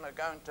generation are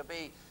going to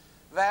be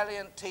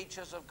valiant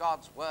teachers of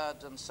God's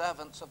word and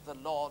servants of the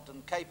Lord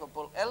and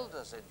capable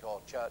elders in your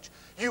church,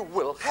 you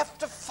will have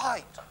to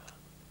fight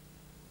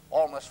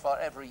almost for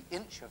every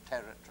inch of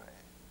territory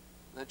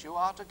that you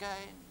are to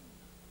gain.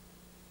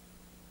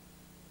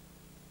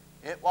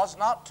 It was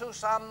not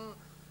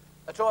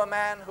to a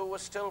man who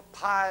was still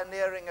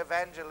pioneering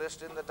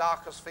evangelist in the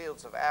darkest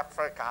fields of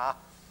Africa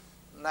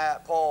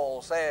that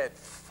Paul said,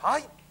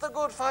 fight the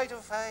good fight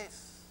of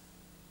faith.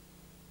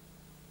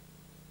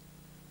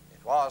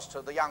 It was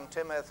to the young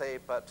Timothy,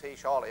 but he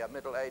surely a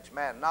middle-aged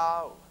man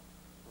now,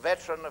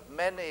 veteran of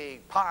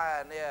many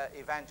pioneer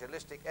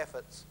evangelistic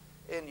efforts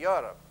in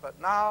Europe, but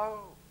now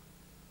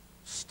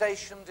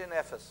stationed in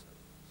Ephesus,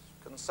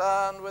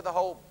 concerned with the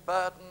whole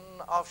burden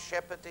of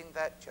shepherding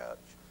that church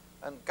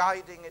and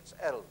guiding its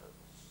elders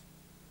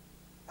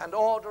and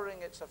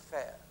ordering its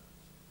affairs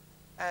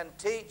and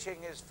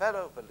teaching his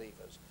fellow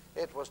believers.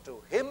 It was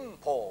to him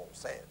Paul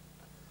said,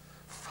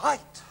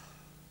 fight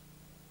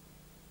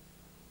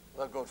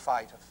the good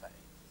fight of faith.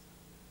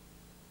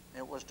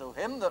 It was to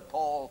him that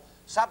Paul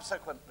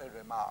subsequently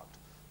remarked,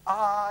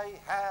 I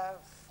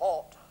have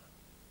fought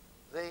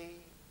the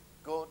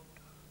good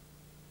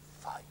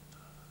fight.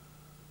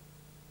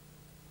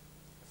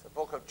 If the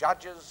book of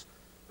Judges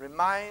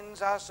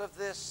reminds us of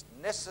this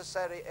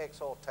necessary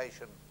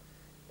exhortation,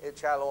 it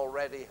shall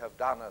already have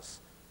done us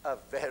a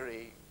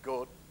very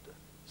good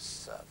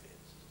service.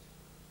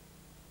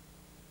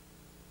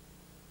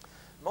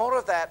 More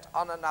of that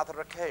on another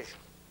occasion.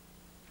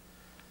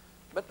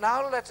 But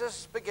now let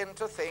us begin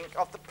to think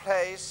of the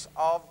place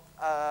of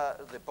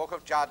the book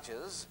of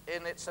Judges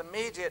in its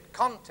immediate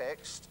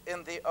context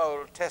in the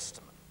Old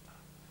Testament.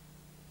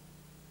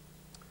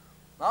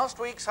 Last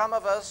week some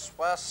of us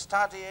were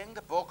studying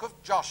the book of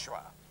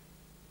Joshua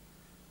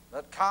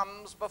that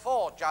comes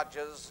before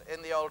Judges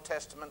in the Old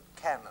Testament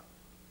canon.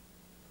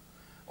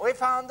 We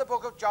found the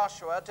book of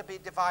Joshua to be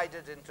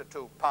divided into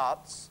two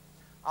parts,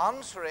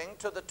 answering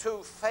to the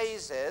two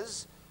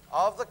phases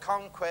of the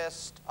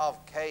conquest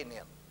of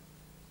Canaan.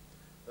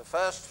 The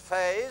first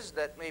phase,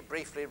 let me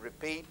briefly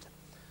repeat,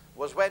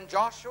 was when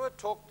Joshua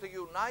took the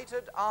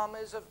united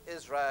armies of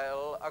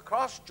Israel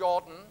across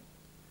Jordan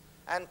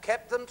and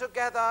kept them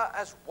together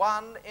as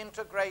one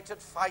integrated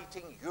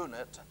fighting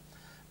unit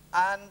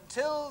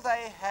until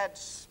they had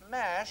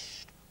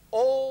smashed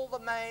all the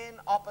main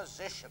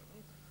opposition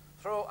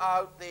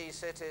throughout the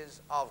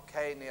cities of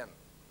Canaan.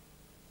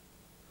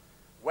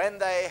 When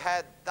they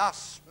had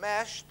thus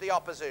smashed the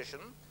opposition,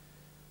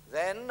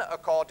 then,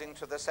 according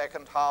to the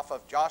second half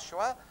of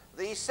Joshua,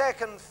 the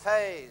second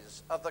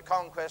phase of the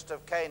conquest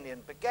of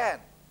Canaan began,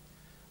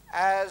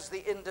 as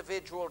the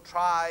individual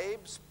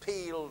tribes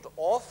peeled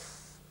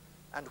off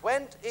and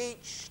went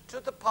each to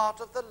the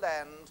part of the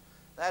land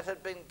that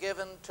had been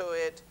given to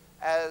it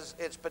as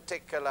its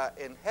particular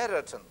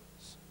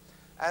inheritance.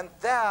 And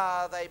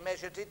there they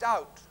measured it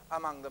out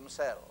among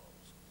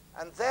themselves.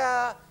 And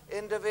their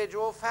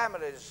individual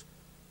families,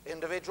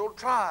 individual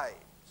tribes,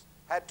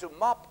 had to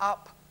mop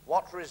up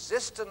what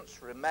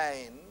resistance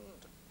remained,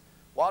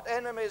 what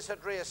enemies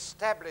had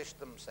re-established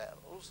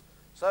themselves,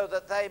 so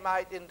that they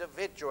might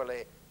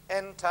individually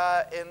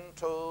enter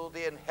into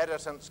the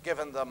inheritance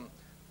given them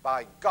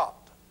by God,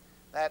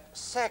 that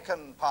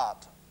second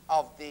part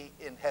of the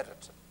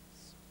inheritance.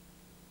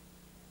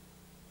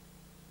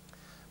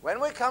 When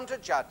we come to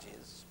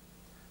Judges,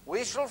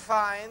 we shall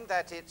find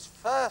that its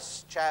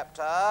first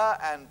chapter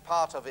and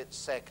part of its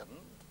second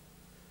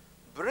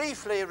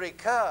briefly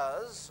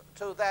recurs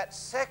to that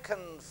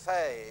second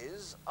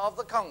phase of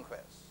the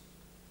conquest.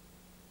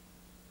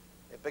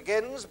 It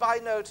begins by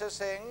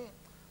noticing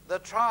the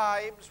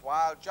tribes,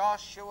 while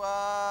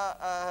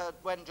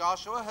when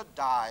Joshua had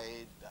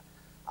died,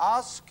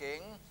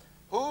 asking,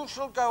 who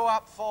shall go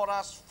up for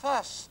us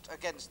first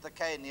against the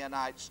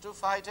Canaanites to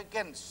fight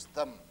against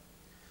them?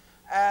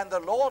 And the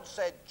Lord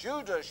said,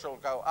 Judah shall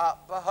go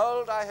up.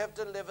 Behold, I have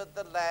delivered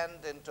the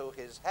land into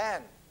his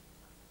hand.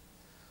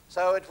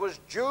 So it was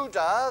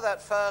Judah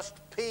that first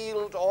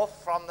peeled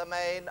off from the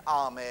main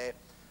army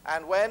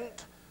and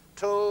went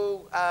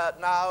to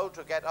now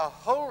to get a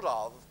hold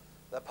of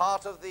the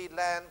part of the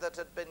land that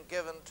had been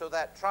given to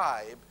that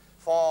tribe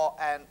for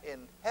an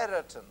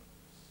inheritance.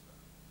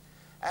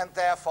 And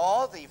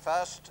therefore, the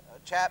first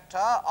chapter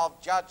of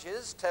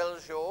Judges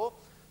tells you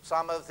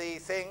some of the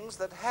things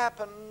that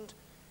happened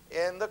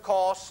in the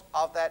course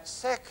of that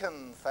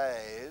second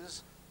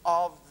phase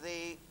of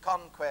the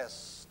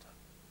conquest.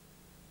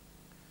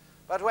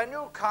 But when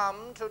you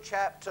come to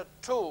chapter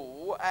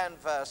 2 and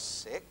verse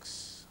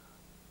 6,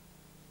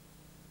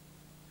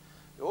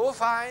 you will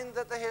find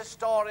that the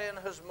historian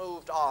has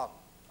moved on,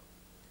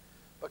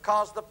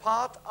 because the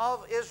part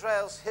of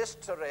Israel's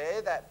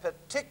history that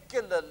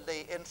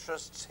particularly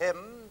interests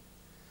him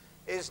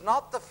is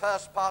not the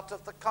first part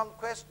of the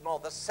conquest, nor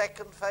the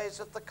second phase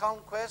of the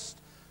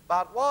conquest,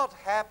 but what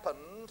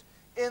happened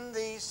in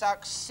the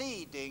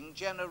succeeding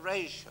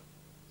generations.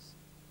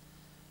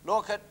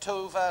 Look at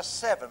 2 verse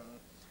 7.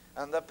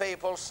 And the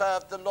people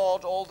served the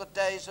Lord all the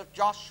days of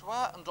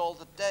Joshua and all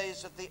the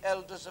days of the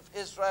elders of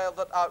Israel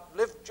that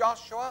outlived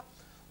Joshua,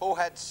 who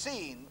had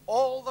seen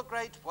all the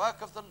great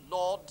work of the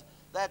Lord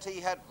that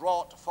he had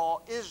wrought for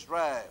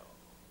Israel.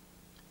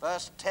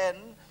 Verse 10,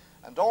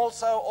 and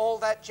also all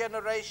that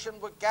generation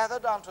were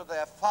gathered unto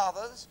their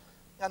fathers,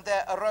 and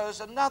there arose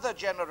another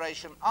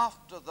generation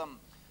after them,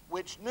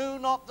 which knew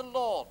not the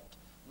Lord,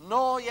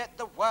 nor yet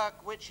the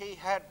work which he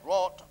had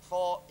wrought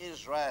for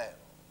Israel.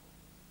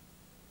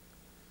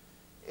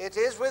 It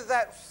is with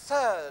that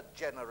third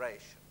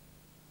generation,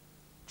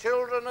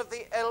 children of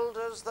the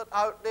elders that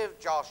outlived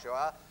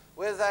Joshua,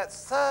 with that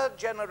third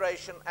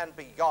generation and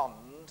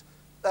beyond,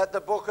 that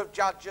the book of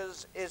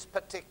Judges is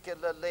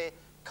particularly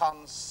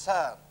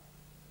concerned.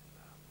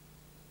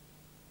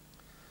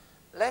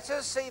 Let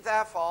us see,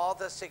 therefore,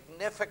 the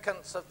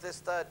significance of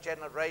this third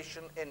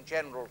generation in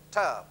general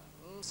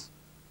terms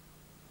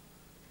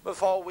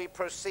before we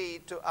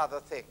proceed to other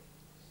things.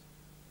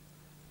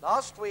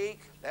 Last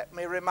week, let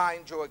me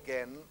remind you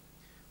again,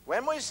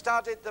 when we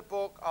studied the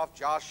book of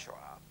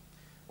Joshua,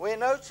 we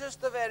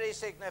noticed the very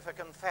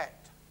significant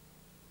fact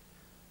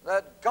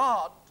that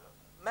God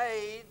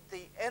made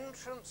the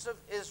entrance of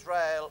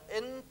Israel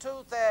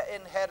into their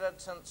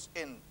inheritance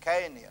in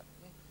Canaan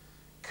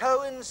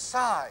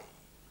coincide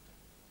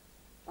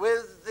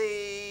with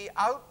the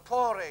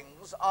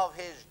outpourings of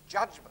his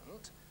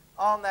judgment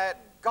on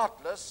that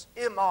godless,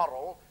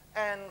 immoral,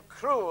 and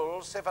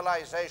cruel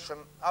civilization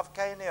of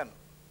Canaan.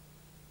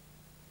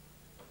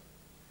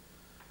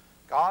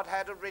 God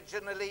had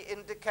originally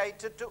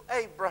indicated to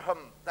Abraham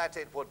that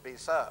it would be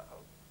so.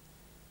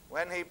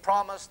 When he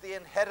promised the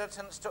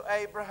inheritance to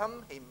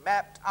Abraham, he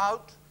mapped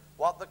out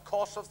what the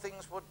course of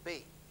things would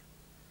be.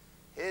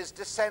 His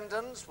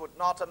descendants would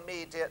not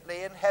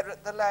immediately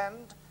inherit the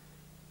land.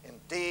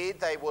 Indeed,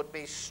 they would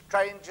be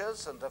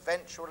strangers and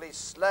eventually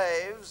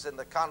slaves in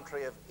the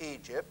country of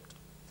Egypt.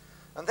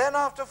 And then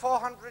after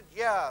 400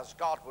 years,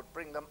 God would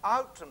bring them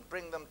out and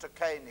bring them to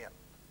Canaan.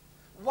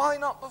 Why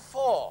not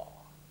before?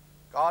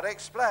 God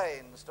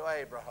explains to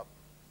Abraham,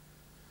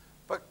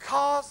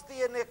 because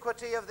the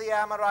iniquity of the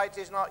Amorite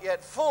is not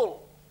yet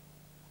full.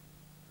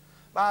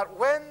 But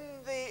when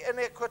the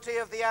iniquity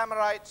of the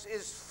Amorites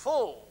is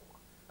full,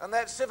 and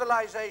that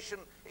civilization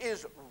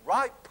is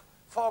ripe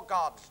for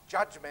God's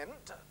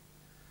judgment,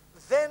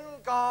 then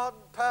God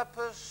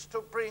purposed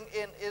to bring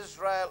in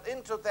Israel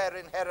into their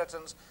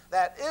inheritance,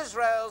 that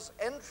Israel's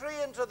entry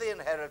into the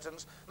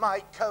inheritance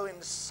might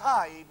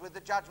coincide with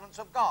the judgments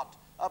of God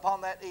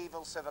upon that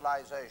evil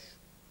civilization.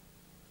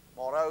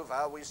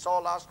 Moreover, we saw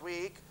last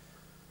week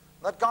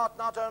that God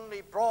not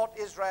only brought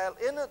Israel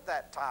in at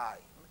that time,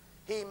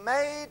 he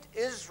made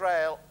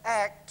Israel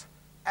act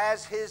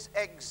as his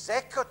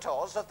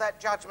executors of that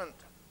judgment.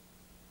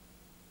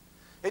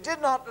 He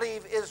did not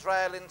leave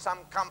Israel in some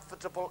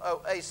comfortable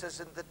oasis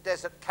in the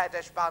desert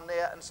Kadesh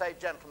Barnea and say,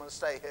 gentlemen,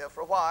 stay here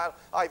for a while.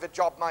 I've a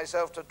job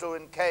myself to do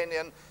in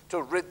Canaan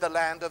to rid the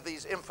land of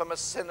these infamous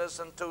sinners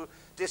and to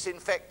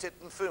disinfect it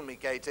and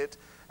fumigate it.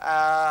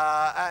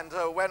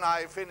 When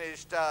I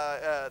finished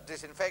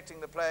disinfecting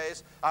the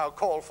place, I'll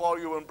call for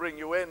you and bring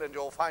you in, and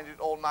you'll find it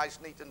all nice,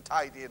 neat, and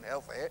tidy and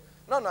healthy.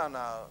 No, no,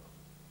 no.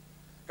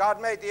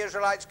 God made the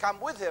Israelites come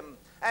with him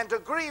and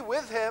agree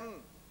with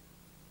him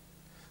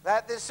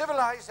that this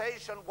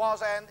civilization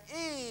was an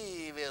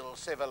evil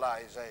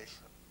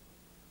civilization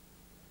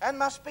and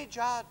must be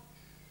judged.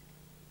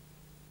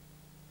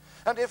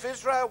 And if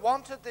Israel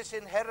wanted this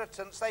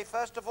inheritance, they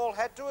first of all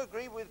had to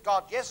agree with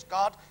God. Yes,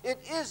 God, it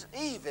is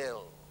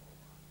evil.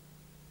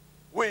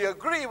 We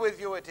agree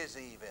with you it is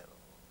evil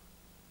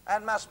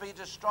and must be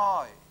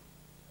destroyed.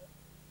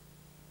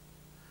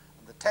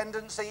 And the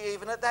tendency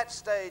even at that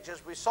stage,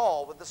 as we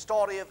saw with the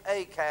story of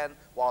Achan,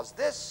 was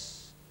this: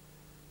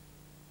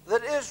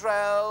 that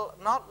Israel,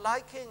 not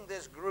liking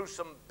this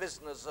gruesome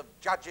business of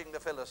judging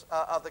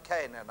the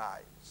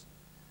Canaanites,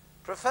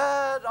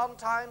 preferred on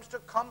times to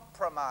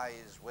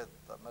compromise with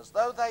them, as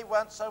though they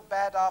weren't so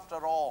bad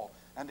after all,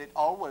 and it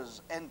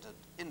always ended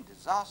in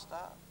disaster.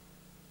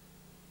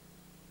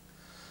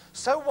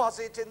 So was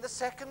it in the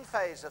second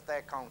phase of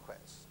their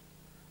conquest,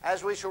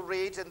 as we shall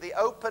read in the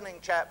opening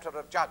chapter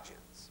of Judges.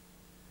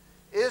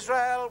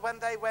 Israel, when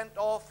they went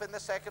off in the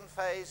second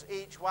phase,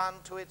 each one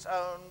to its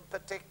own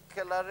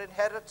particular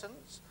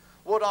inheritance,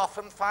 would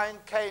often find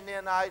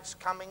Canaanites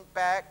coming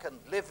back and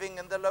living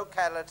in the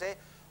locality,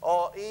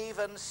 or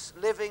even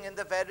living in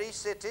the very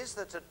cities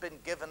that had been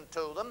given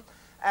to them.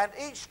 And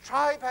each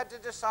tribe had to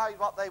decide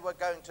what they were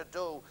going to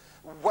do.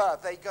 Were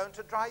they going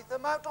to drive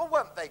them out, or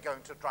weren't they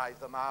going to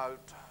drive them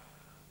out?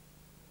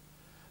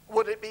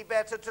 Would it be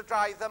better to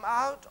drive them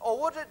out, or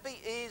would it be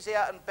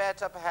easier and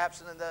better,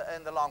 perhaps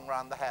in the long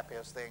run, the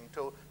happiest thing,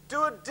 to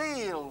do a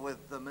deal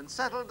with them and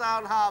settle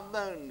down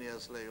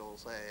harmoniously, you'll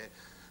say,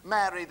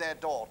 marry their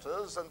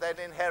daughters and then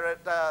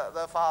inherit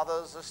their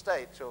father's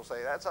estate, you'll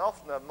say. That's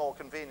often a more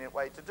convenient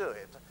way to do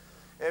it.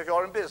 If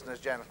you're in business,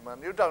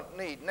 gentlemen, you don't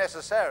need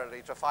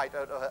necessarily to fight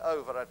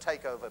over a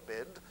takeover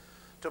bid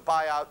to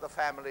buy out the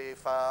family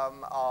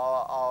firm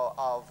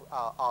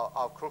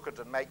of crooked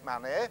and make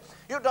money.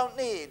 You don't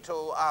need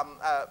to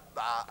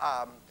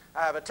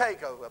have a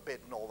takeover bid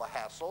and all the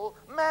hassle.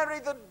 Marry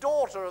the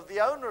daughter of the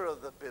owner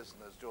of the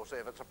business, you'll say,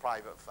 if it's a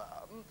private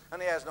firm,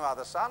 and he has no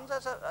other sons.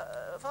 That's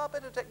a far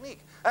better technique.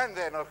 And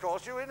then, of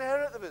course, you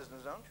inherit the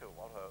business, don't you?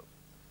 What hope?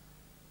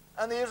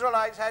 And the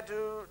Israelites had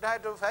to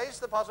face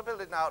the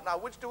possibility. Now,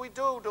 which do we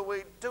do? Do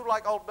we do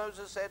like old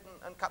Moses said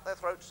and cut their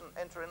throats and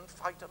enter in and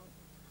fight them?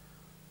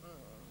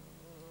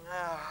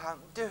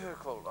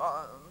 Difficult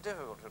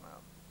to know.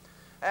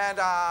 And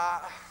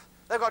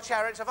they've got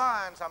chariots of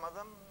iron, some of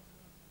them.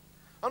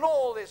 And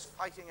all this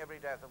fighting every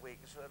day of the week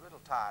is a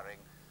little tiring.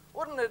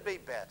 Wouldn't it be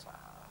better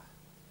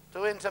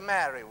to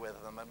intermarry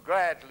with them and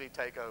gradually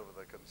take over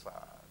the concern?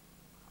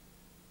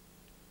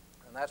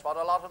 And that's what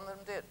a lot of them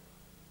did.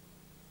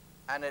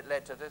 And it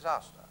led to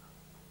disaster.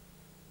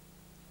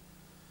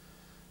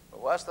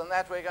 But worse than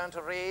that, we're going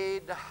to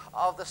read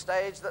of the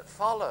stage that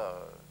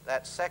followed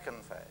that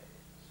second phase,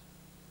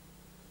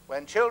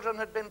 when children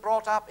had been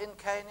brought up in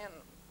Canaan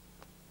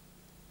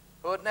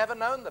who had never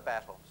known the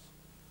battles.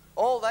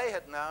 All they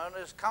had known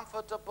is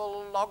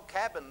comfortable log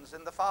cabins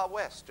in the far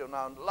west, you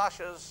know, and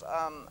luscious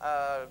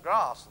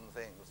grass and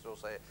things, you'll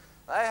say.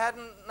 They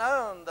hadn't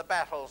known the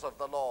battles of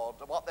the Lord,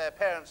 what their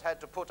parents had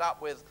to put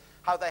up with,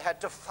 how they had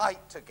to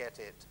fight to get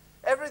it.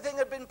 Everything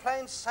had been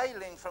plain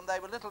sailing from they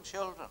were little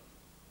children.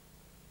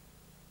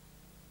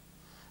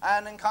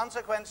 And in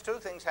consequence, two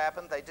things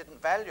happened. They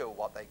didn't value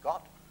what they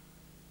got.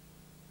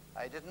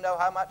 They didn't know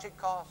how much it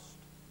cost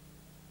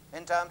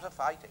in terms of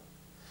fighting.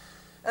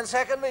 And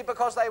secondly,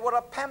 because they were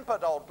a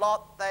pampered old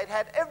lot, they'd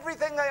had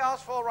everything they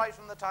asked for right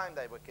from the time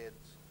they were kids.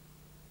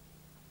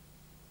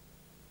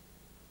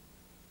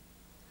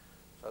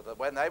 So that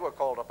when they were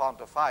called upon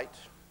to fight,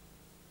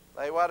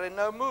 they were in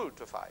no mood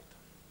to fight.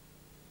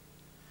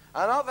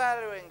 And not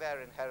valuing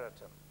their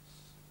inheritance,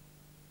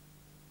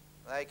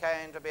 they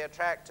came to be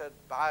attracted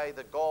by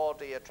the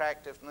gaudy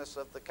attractiveness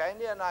of the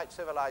Canaanite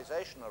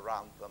civilization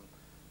around them,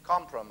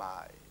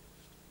 compromised,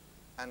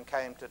 and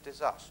came to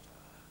disaster,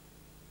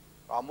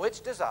 from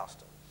which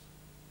disasters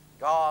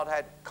God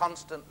had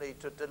constantly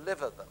to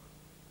deliver them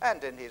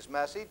and in his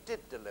mercy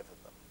did deliver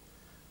them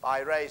by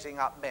raising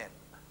up men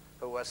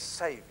who were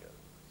saviors,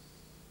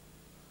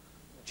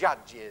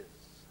 judges,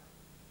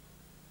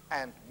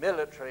 and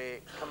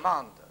military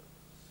commanders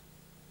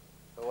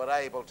who were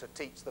able to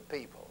teach the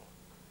people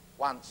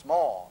once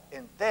more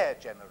in their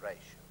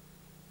generation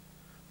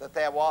that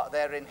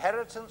their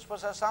inheritance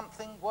was a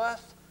something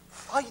worth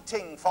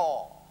fighting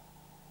for,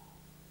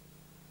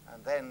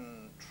 and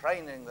then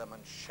training them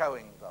and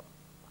showing them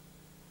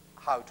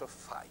how to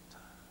fight.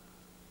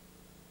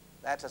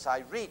 That, as I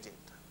read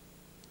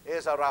it,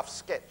 is a rough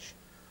sketch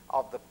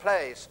of the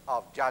place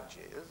of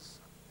Judges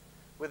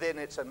within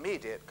its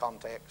immediate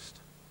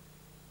context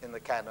in the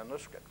canon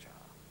of Scripture.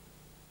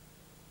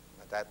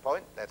 At that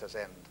point, let us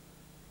end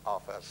our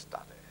first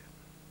study.